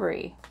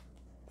self-discovery.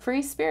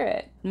 Free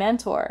spirit,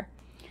 mentor.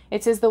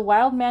 It says the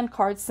wild man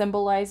card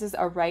symbolizes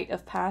a rite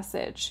of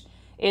passage.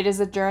 It is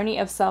a journey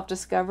of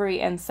self-discovery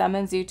and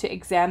summons you to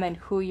examine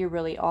who you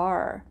really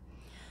are.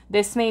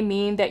 This may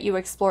mean that you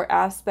explore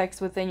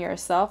aspects within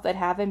yourself that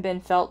haven't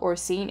been felt or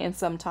seen in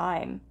some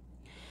time.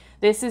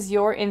 This is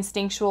your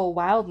instinctual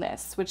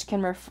wildness, which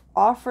can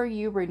offer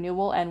you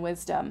renewal and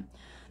wisdom.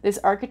 This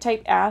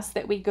archetype asks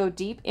that we go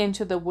deep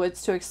into the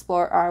woods to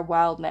explore our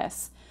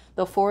wildness.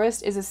 The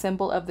forest is a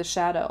symbol of the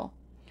shadow.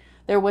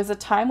 There was a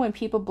time when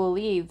people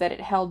believed that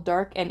it held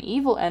dark and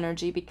evil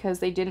energy because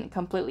they didn't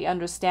completely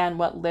understand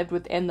what lived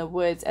within the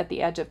woods at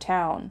the edge of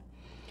town.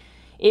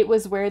 It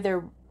was where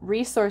their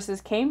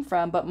resources came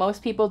from, but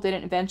most people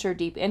didn't venture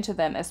deep into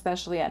them,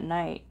 especially at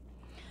night.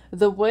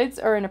 The woods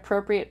are an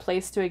appropriate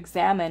place to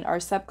examine our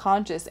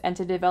subconscious and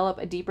to develop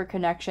a deeper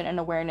connection and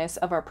awareness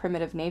of our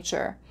primitive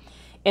nature.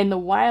 In the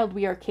wild,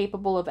 we are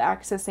capable of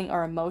accessing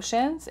our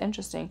emotions.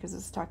 Interesting, because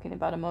it's talking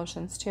about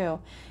emotions too.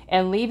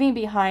 And leaving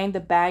behind the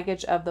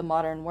baggage of the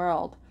modern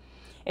world.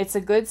 It's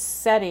a good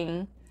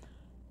setting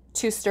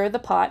to stir the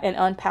pot and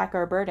unpack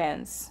our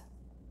burdens.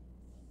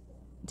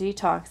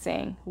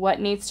 Detoxing.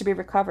 What needs to be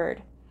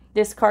recovered?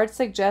 This card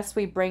suggests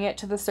we bring it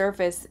to the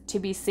surface to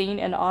be seen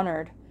and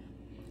honored.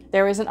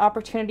 There is an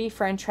opportunity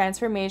for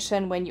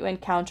transformation when you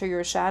encounter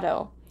your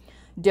shadow.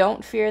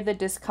 Don't fear the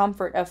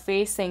discomfort of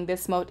facing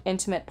this most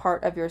intimate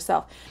part of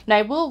yourself. Now,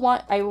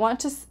 I want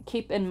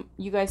to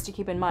you guys to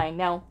keep in mind.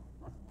 Now,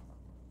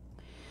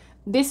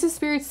 this is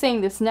Spirit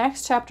saying this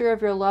next chapter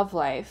of your love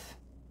life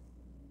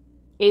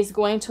is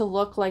going to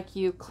look like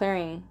you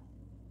clearing,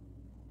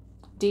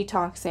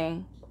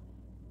 detoxing,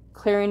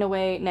 clearing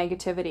away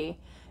negativity.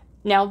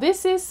 Now,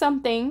 this is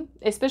something,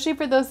 especially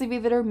for those of you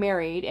that are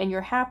married and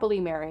you're happily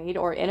married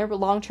or in a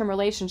long-term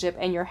relationship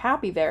and you're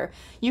happy there,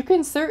 you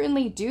can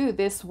certainly do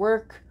this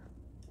work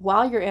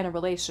while you're in a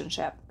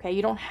relationship, okay?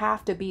 You don't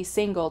have to be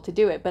single to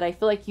do it, but I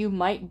feel like you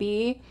might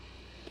be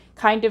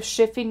kind of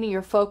shifting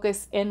your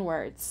focus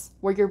inwards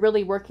where you're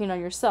really working on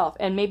yourself.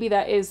 And maybe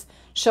that is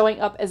showing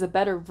up as a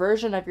better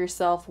version of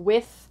yourself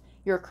with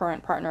your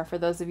current partner for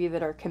those of you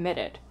that are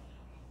committed,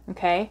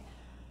 okay?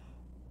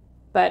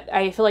 But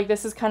I feel like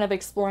this is kind of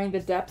exploring the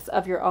depths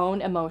of your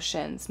own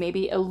emotions,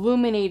 maybe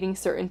illuminating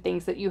certain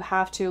things that you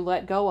have to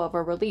let go of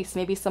or release.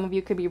 Maybe some of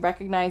you could be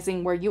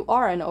recognizing where you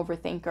are an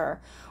overthinker,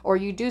 or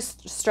you do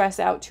stress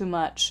out too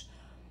much.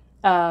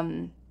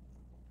 And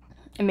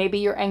maybe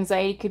your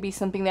anxiety could be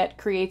something that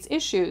creates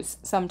issues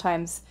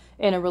sometimes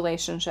in a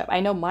relationship.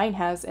 I know mine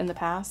has in the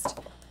past.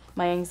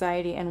 My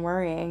anxiety and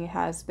worrying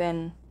has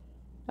been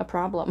a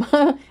problem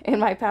in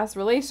my past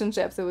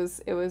relationships.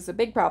 It was a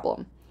big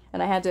problem.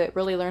 And I had to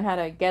really learn how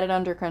to get it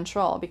under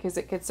control, because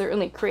it could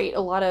certainly create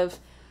a lot of,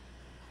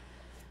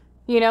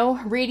 you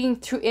know, reading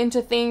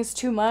into things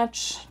too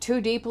much,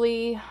 too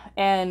deeply,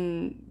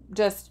 and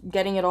just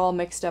getting it all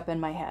mixed up in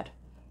my head,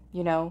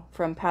 you know,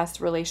 from past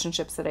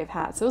relationships that I've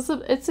had.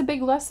 So it's a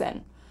big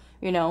lesson,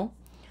 you know.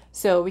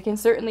 So we can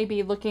certainly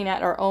be looking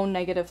at our own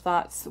negative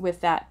thoughts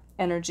with that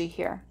energy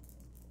here.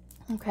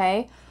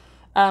 Okay.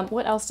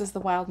 What else does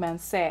the wild man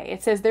say?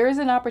 It says, there is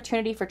an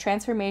opportunity for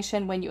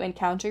transformation when you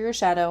encounter your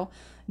shadow.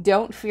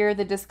 Don't fear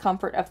the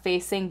discomfort of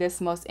facing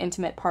this most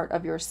intimate part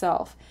of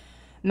yourself.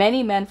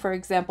 Many men, for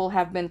example,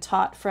 have been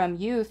taught from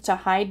youth to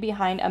hide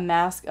behind a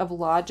mask of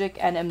logic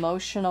and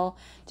emotional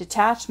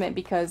detachment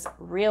because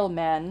real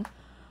men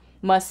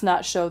must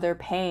not show their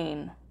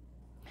pain.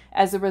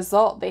 As a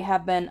result, they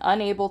have been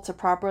unable to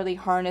properly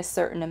harness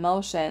certain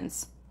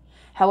emotions.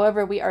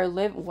 However, we are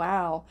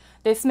wow,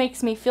 this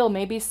makes me feel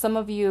maybe some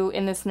of you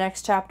in this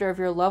next chapter of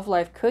your love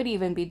life could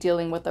even be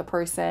dealing with a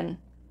person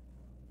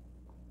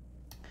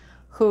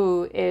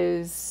who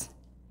is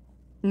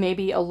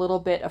maybe a little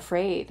bit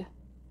afraid,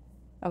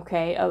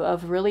 okay,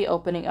 of really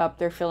opening up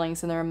their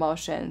feelings and their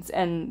emotions.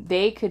 And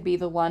they could be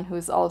the one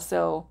who's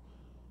also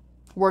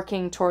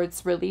working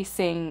towards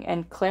releasing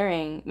and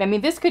clearing. I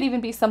mean, this could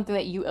even be something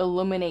that you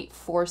illuminate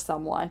for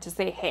someone to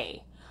say,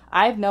 hey,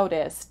 I've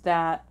noticed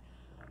that.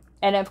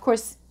 And of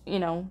course, you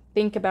know,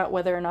 think about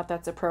whether or not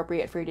that's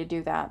appropriate for you to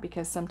do that,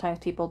 because sometimes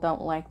people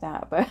don't like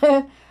that.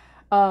 But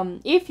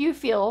if you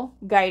feel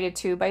guided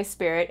to by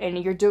spirit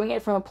and you're doing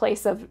it from a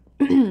place of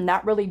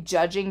not really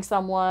judging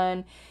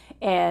someone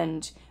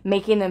and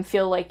making them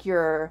feel like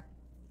you're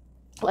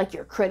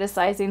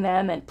criticizing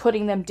them and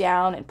putting them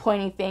down and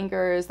pointing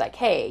fingers like,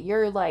 hey,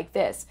 you're like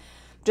this,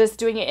 just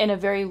doing it in a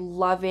very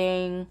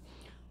loving,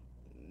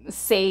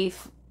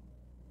 safe,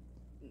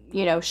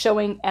 you know,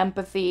 showing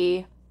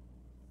empathy,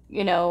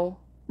 you know,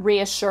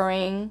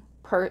 reassuring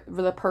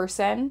the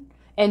person,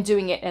 and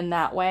doing it in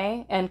that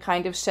way, and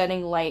kind of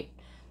shedding light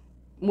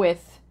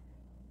with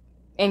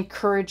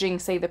encouraging,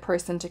 say, the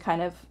person to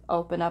kind of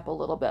open up a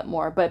little bit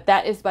more. But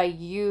that is by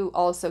you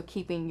also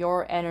keeping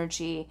your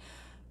energy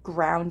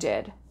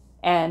grounded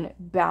and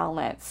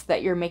balanced,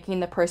 that you're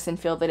making the person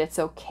feel that it's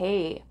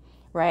okay,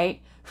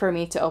 right, for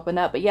me to open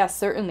up. But yes,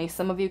 certainly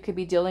some of you could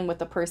be dealing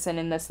with a person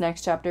in this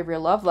next chapter of your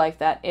love life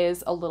that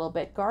is a little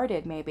bit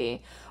guarded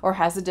maybe, or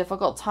has a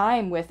difficult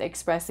time with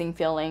expressing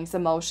feelings,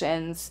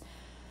 emotions.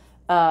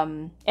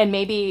 And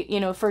maybe, you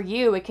know, for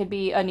you, it could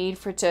be a need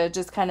to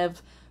just kind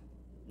of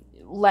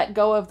let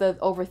go of the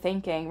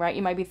overthinking, right?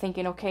 You might be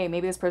thinking, okay,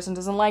 maybe this person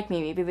doesn't like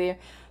me. Maybe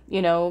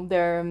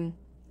they're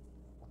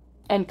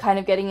and kind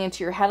of getting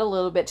into your head a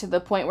little bit to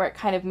the point where it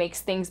kind of makes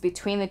things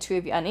between the two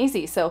of you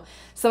uneasy. So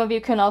some of you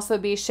can also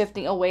be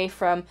shifting away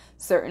from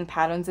certain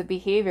patterns of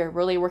behavior,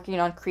 really working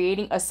on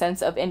creating a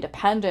sense of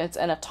independence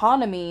and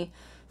autonomy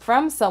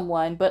from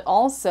someone, but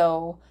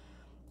also,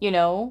 you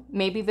know,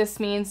 maybe this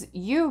means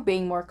you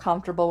being more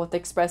comfortable with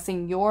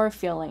expressing your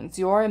feelings,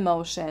 your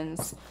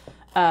emotions,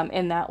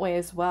 in that way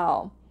as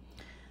well.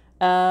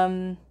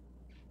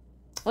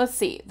 Let's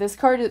see. This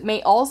card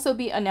may also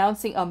be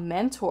announcing a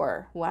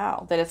mentor,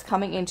 wow, that is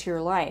coming into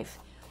your life.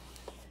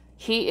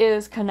 He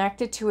is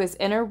connected to his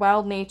inner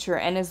wild nature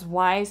and is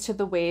wise to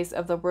the ways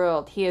of the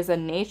world. He is a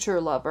nature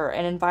lover,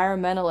 an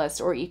environmentalist,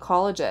 or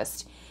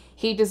ecologist.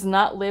 He does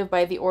not live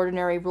by the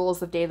ordinary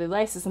rules of daily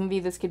life. So some of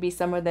you, this could be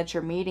someone that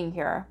you're meeting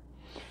here.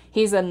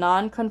 He's a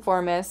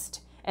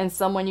nonconformist and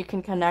someone you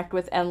can connect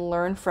with and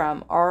learn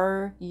from.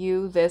 Are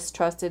you this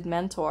trusted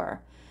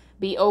mentor?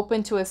 Be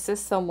open to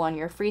assist someone.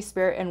 Your free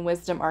spirit and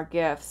wisdom are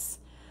gifts.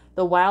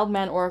 The Wild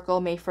Man Oracle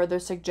may further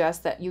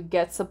suggest that you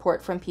get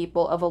support from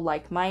people of a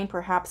like mind.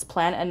 Perhaps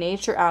plan a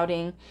nature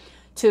outing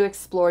to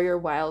explore your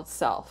wild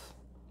self.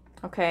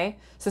 Okay?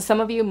 So some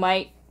of you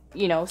might,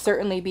 you know,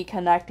 certainly be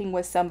connecting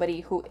with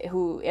somebody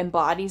who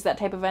embodies that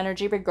type of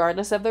energy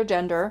regardless of their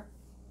gender.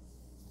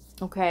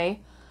 Okay?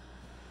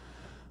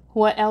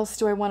 What else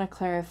do I want to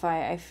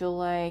clarify? I feel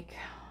like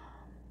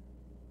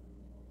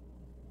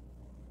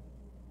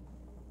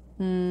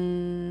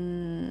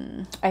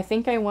I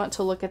think I want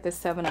to look at the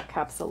Seven of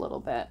Cups a little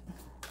bit.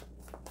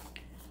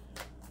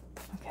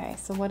 Okay,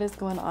 so what is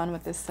going on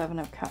with this Seven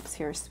of Cups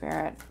here,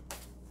 Spirit?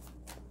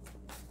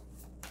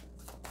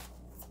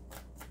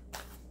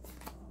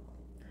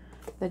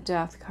 The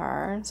Death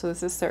card. So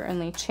this is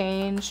certainly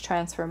change,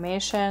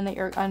 transformation that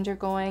you're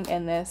undergoing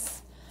in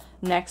this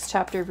next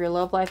chapter of your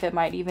love life. It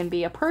might even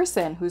be a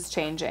person who's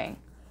changing.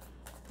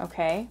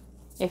 Okay?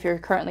 If you're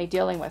currently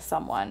dealing with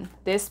someone,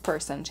 this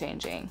person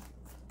changing,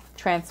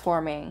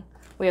 transforming.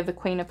 We have the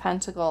Queen of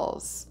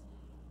Pentacles.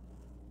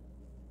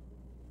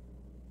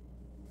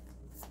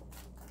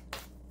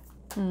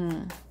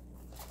 Some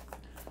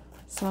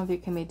of you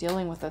can be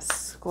dealing with a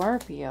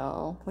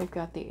Scorpio. We've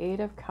got the Eight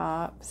of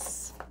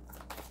Cups.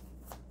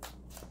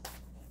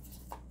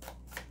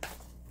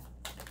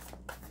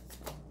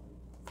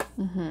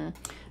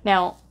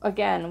 Now,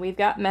 again, we've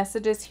got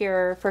messages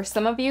here for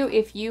some of you.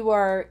 If you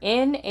are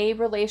in a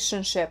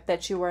relationship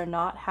that you are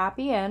not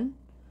happy in,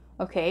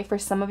 okay, for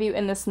some of you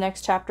in this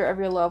next chapter of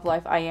your love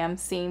life, I am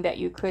seeing that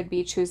you could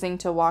be choosing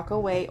to walk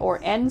away or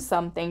end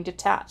something,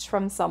 detach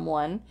from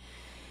someone,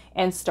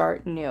 and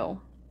start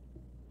new.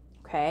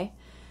 Okay.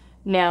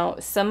 Now,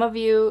 some of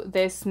you,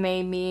 this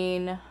may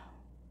mean,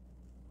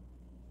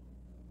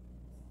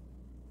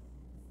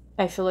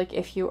 I feel like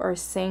if you are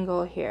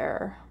single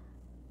here,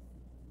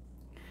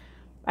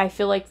 I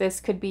feel like this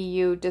could be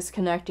you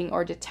disconnecting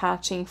or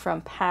detaching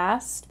from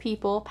past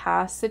people,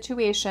 past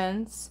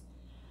situations.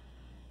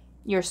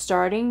 You're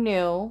starting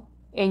new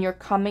and you're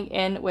coming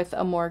in with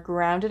a more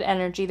grounded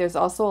energy. There's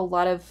also a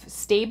lot of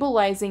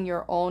stabilizing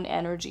your own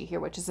energy here,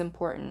 which is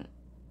important.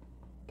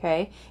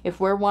 Okay? If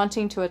we're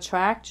wanting to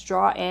attract,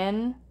 draw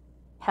in,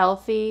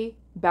 healthy,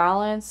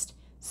 balanced,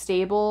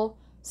 stable,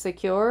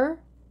 secure,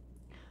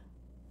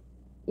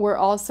 we're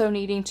also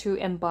needing to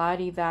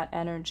embody that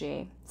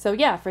energy. So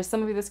yeah, for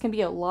some of you, this can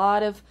be a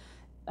lot of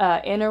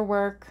inner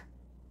work,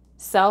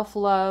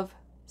 self-love,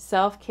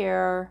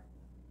 self-care,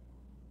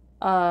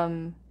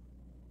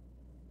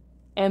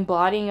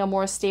 embodying a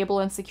more stable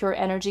and secure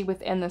energy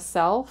within the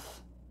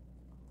self,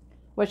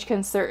 which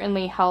can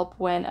certainly help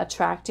when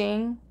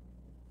attracting,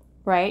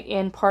 right,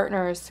 in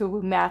partners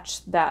who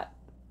match that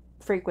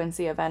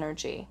frequency of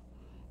energy.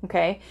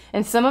 Okay?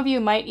 And some of you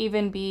might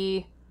even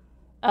be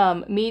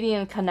meeting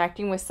and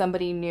connecting with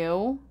somebody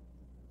new.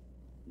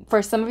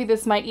 For some of you,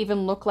 this might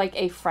even look like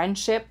a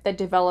friendship that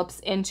develops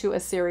into a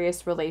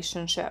serious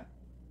relationship.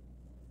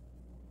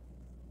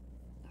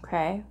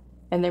 Okay?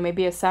 And there may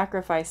be a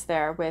sacrifice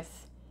there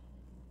with,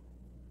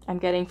 I'm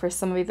getting for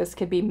some of you, this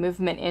could be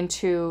movement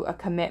into a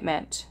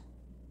commitment.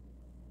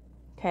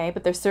 Okay?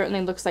 But there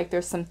certainly looks like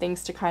there's some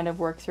things to kind of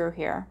work through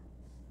here.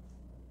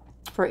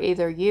 For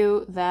either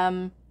you,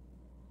 them,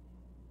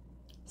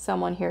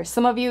 someone here.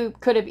 Some of you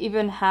could have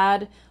even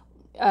had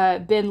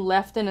been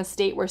left in a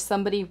state where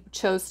somebody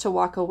chose to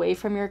walk away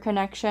from your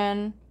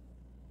connection.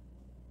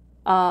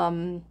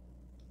 Not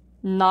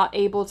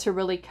able to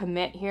really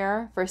commit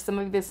here. For some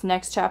of you, this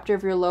next chapter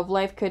of your love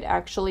life could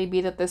actually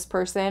be that this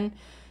person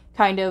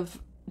kind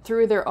of,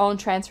 through their own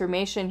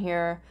transformation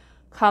here,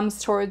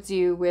 comes towards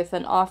you with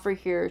an offer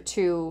here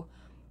to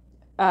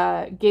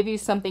give you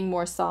something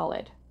more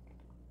solid.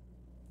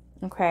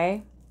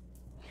 Okay?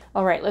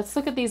 All right, let's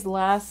look at these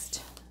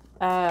last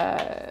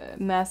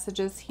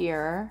messages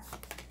here.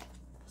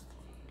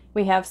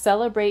 We have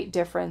celebrate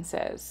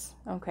differences.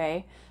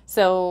 Okay,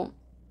 so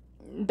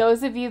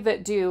those of you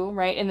that do,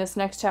 right, in this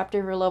next chapter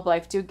of your love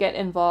life, do get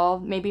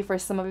involved. Maybe for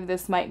some of you,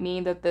 this might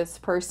mean that this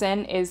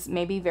person is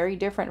maybe very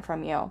different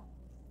from you.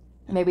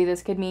 Maybe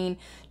this could mean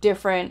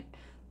different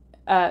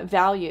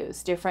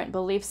values, different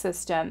belief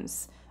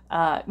systems,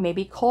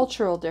 maybe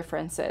cultural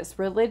differences,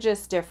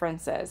 religious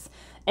differences.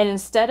 And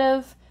instead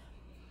of,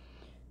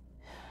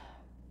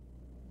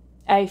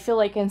 I feel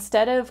like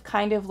instead of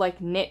kind of like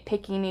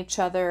nitpicking each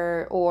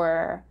other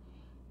or,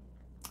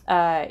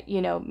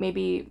 you know,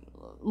 maybe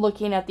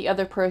looking at the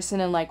other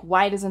person and like,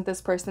 why doesn't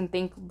this person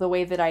think the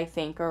way that I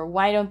think? Or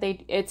why don't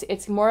they,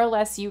 it's more or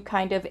less you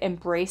kind of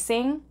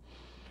embracing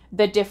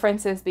the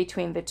differences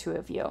between the two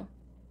of you.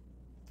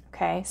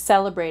 Okay,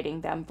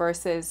 celebrating them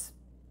versus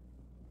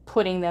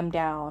putting them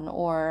down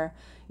or,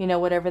 you know,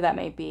 whatever that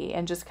may be.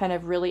 And just kind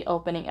of really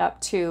opening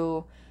up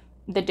to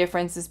the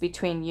differences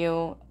between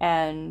you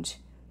and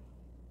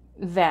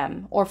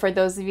them. Or for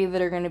those of you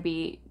that are going to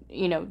be,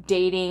 you know,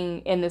 dating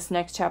in this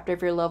next chapter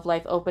of your love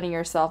life, opening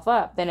yourself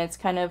up, then it's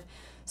kind of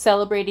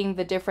celebrating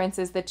the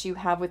differences that you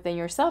have within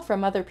yourself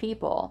from other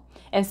people.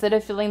 Instead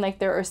of feeling like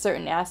there are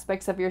certain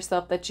aspects of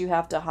yourself that you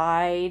have to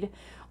hide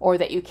or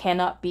that you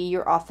cannot be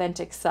your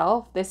authentic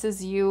self, this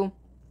is you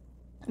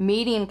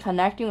meeting and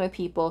connecting with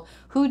people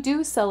who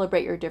do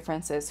celebrate your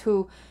differences,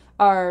 who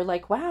are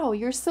like, wow,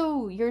 you're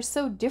so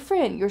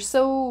different, you're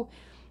so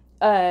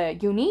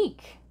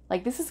unique,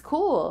 like this is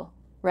cool,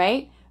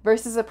 right?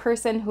 Versus a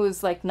person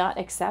who's like not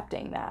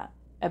accepting that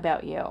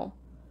about you,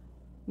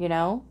 you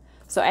know?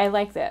 So I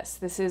like this.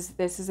 This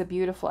is a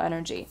beautiful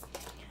energy.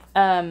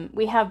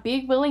 We have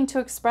be willing to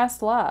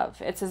express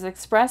love. It says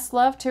express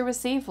love to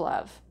receive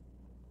love.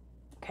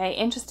 Okay,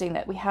 interesting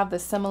that we have the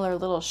similar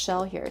little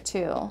shell here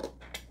too.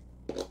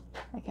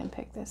 I can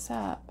pick this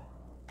up.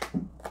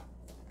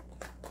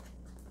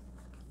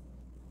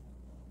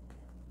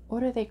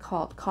 What are they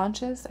called?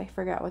 Conches? I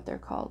forgot what they're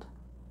called.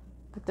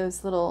 But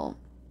those little,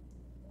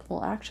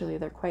 well, actually,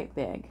 they're quite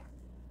big.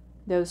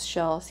 Those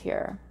shells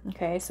here.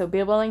 Okay, so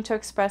be willing to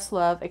express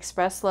love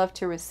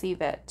to receive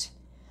it.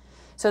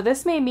 So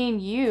this may mean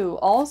you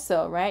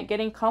also, right,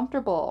 getting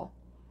comfortable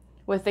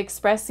with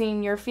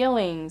expressing your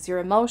feelings, your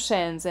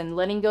emotions, and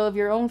letting go of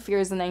your own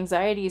fears and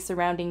anxieties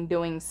surrounding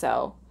doing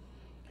so.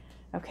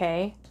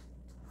 Okay.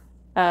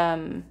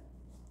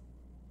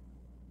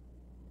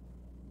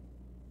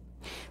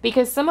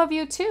 Because some of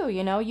you too,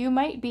 you know, you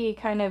might be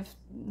kind of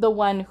the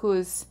one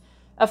who's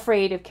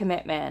afraid of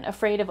commitment,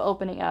 afraid of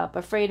opening up,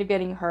 afraid of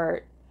getting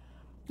hurt,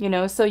 you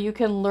know, so you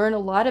can learn a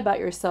lot about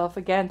yourself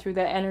again through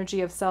that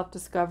energy of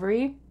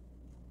self-discovery.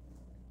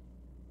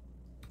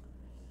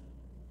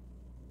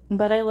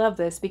 But I love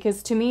this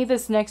because to me,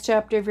 this next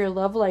chapter of your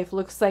love life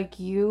looks like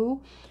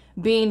you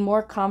being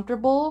more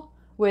comfortable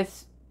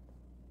with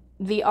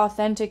the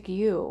authentic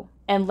you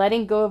and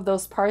letting go of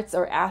those parts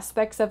or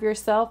aspects of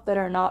yourself that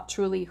are not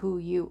truly who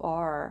you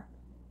are.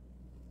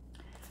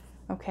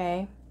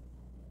 Okay.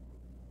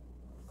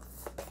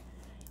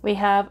 We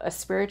have a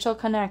spiritual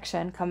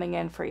connection coming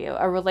in for you.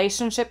 A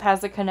relationship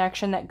has a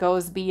connection that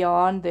goes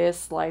beyond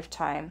this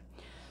lifetime.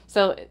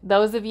 So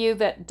those of you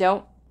that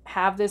don't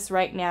have this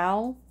right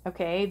now,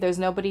 okay, there's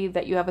nobody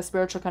that you have a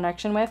spiritual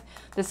connection with,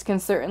 this can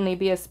certainly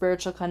be a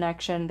spiritual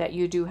connection that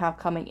you do have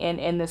coming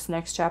in this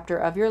next chapter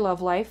of your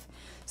love life.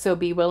 So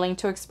be willing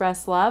to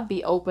express love,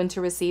 be open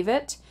to receive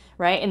it,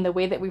 right? And the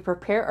way that we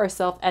prepare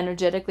ourselves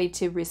energetically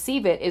to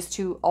receive it is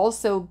to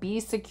also be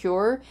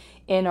secure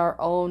in our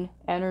own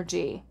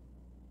energy.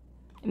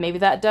 Maybe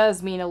that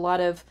does mean a lot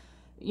of,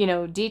 you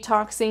know,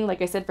 detoxing,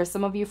 like I said, for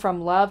some of you,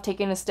 from love,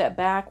 taking a step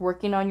back,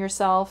 working on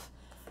yourself.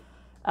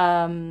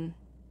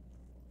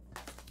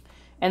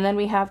 And then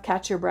we have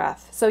catch your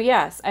breath. So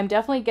yes, I'm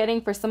definitely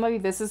getting, for some of you,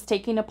 this is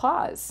taking a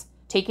pause,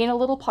 taking a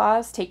little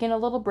pause, taking a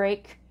little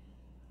break.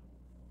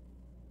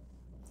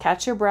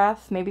 Catch your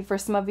breath. Maybe for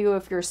some of you,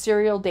 if you're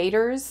serial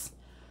daters,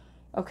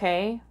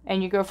 okay,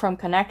 and you go from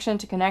connection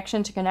to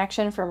connection to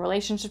connection, from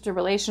relationship to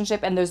relationship,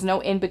 and there's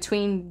no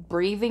in-between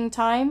breathing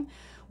time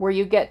where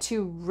you get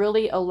to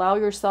really allow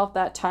yourself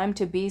that time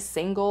to be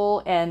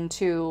single and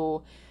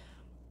to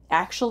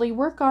actually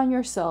work on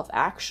yourself,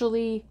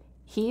 actually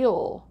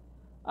heal,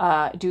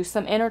 do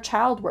some inner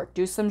child work,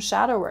 do some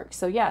shadow work.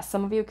 So yeah,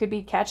 some of you could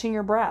be catching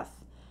your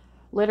breath,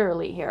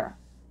 literally here.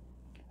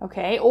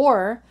 Okay,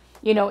 or,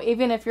 you know,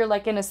 even if you're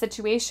like in a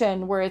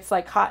situation where it's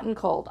like hot and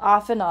cold,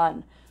 off and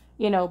on,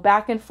 you know,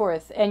 back and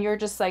forth, and you're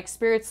just like,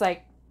 Spirit's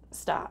like,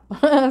 stop,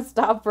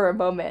 stop for a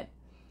moment,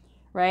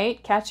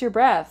 right? Catch your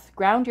breath,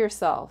 ground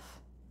yourself.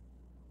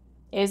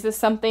 Is this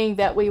something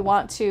that we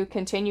want to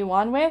continue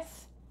on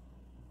with?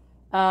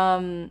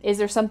 Is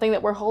there something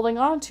that we're holding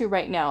on to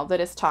right now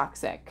that is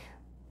toxic?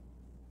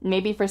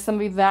 Maybe for some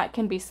of you, that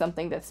can be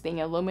something that's being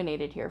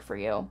illuminated here for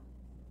you.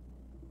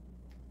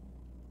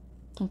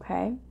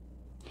 Okay.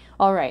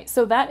 All right.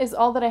 So that is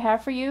all that I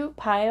have for you.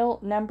 Pile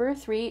number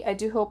 3. I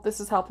do hope this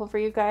is helpful for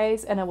you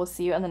guys, and I will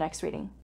see you in the next reading.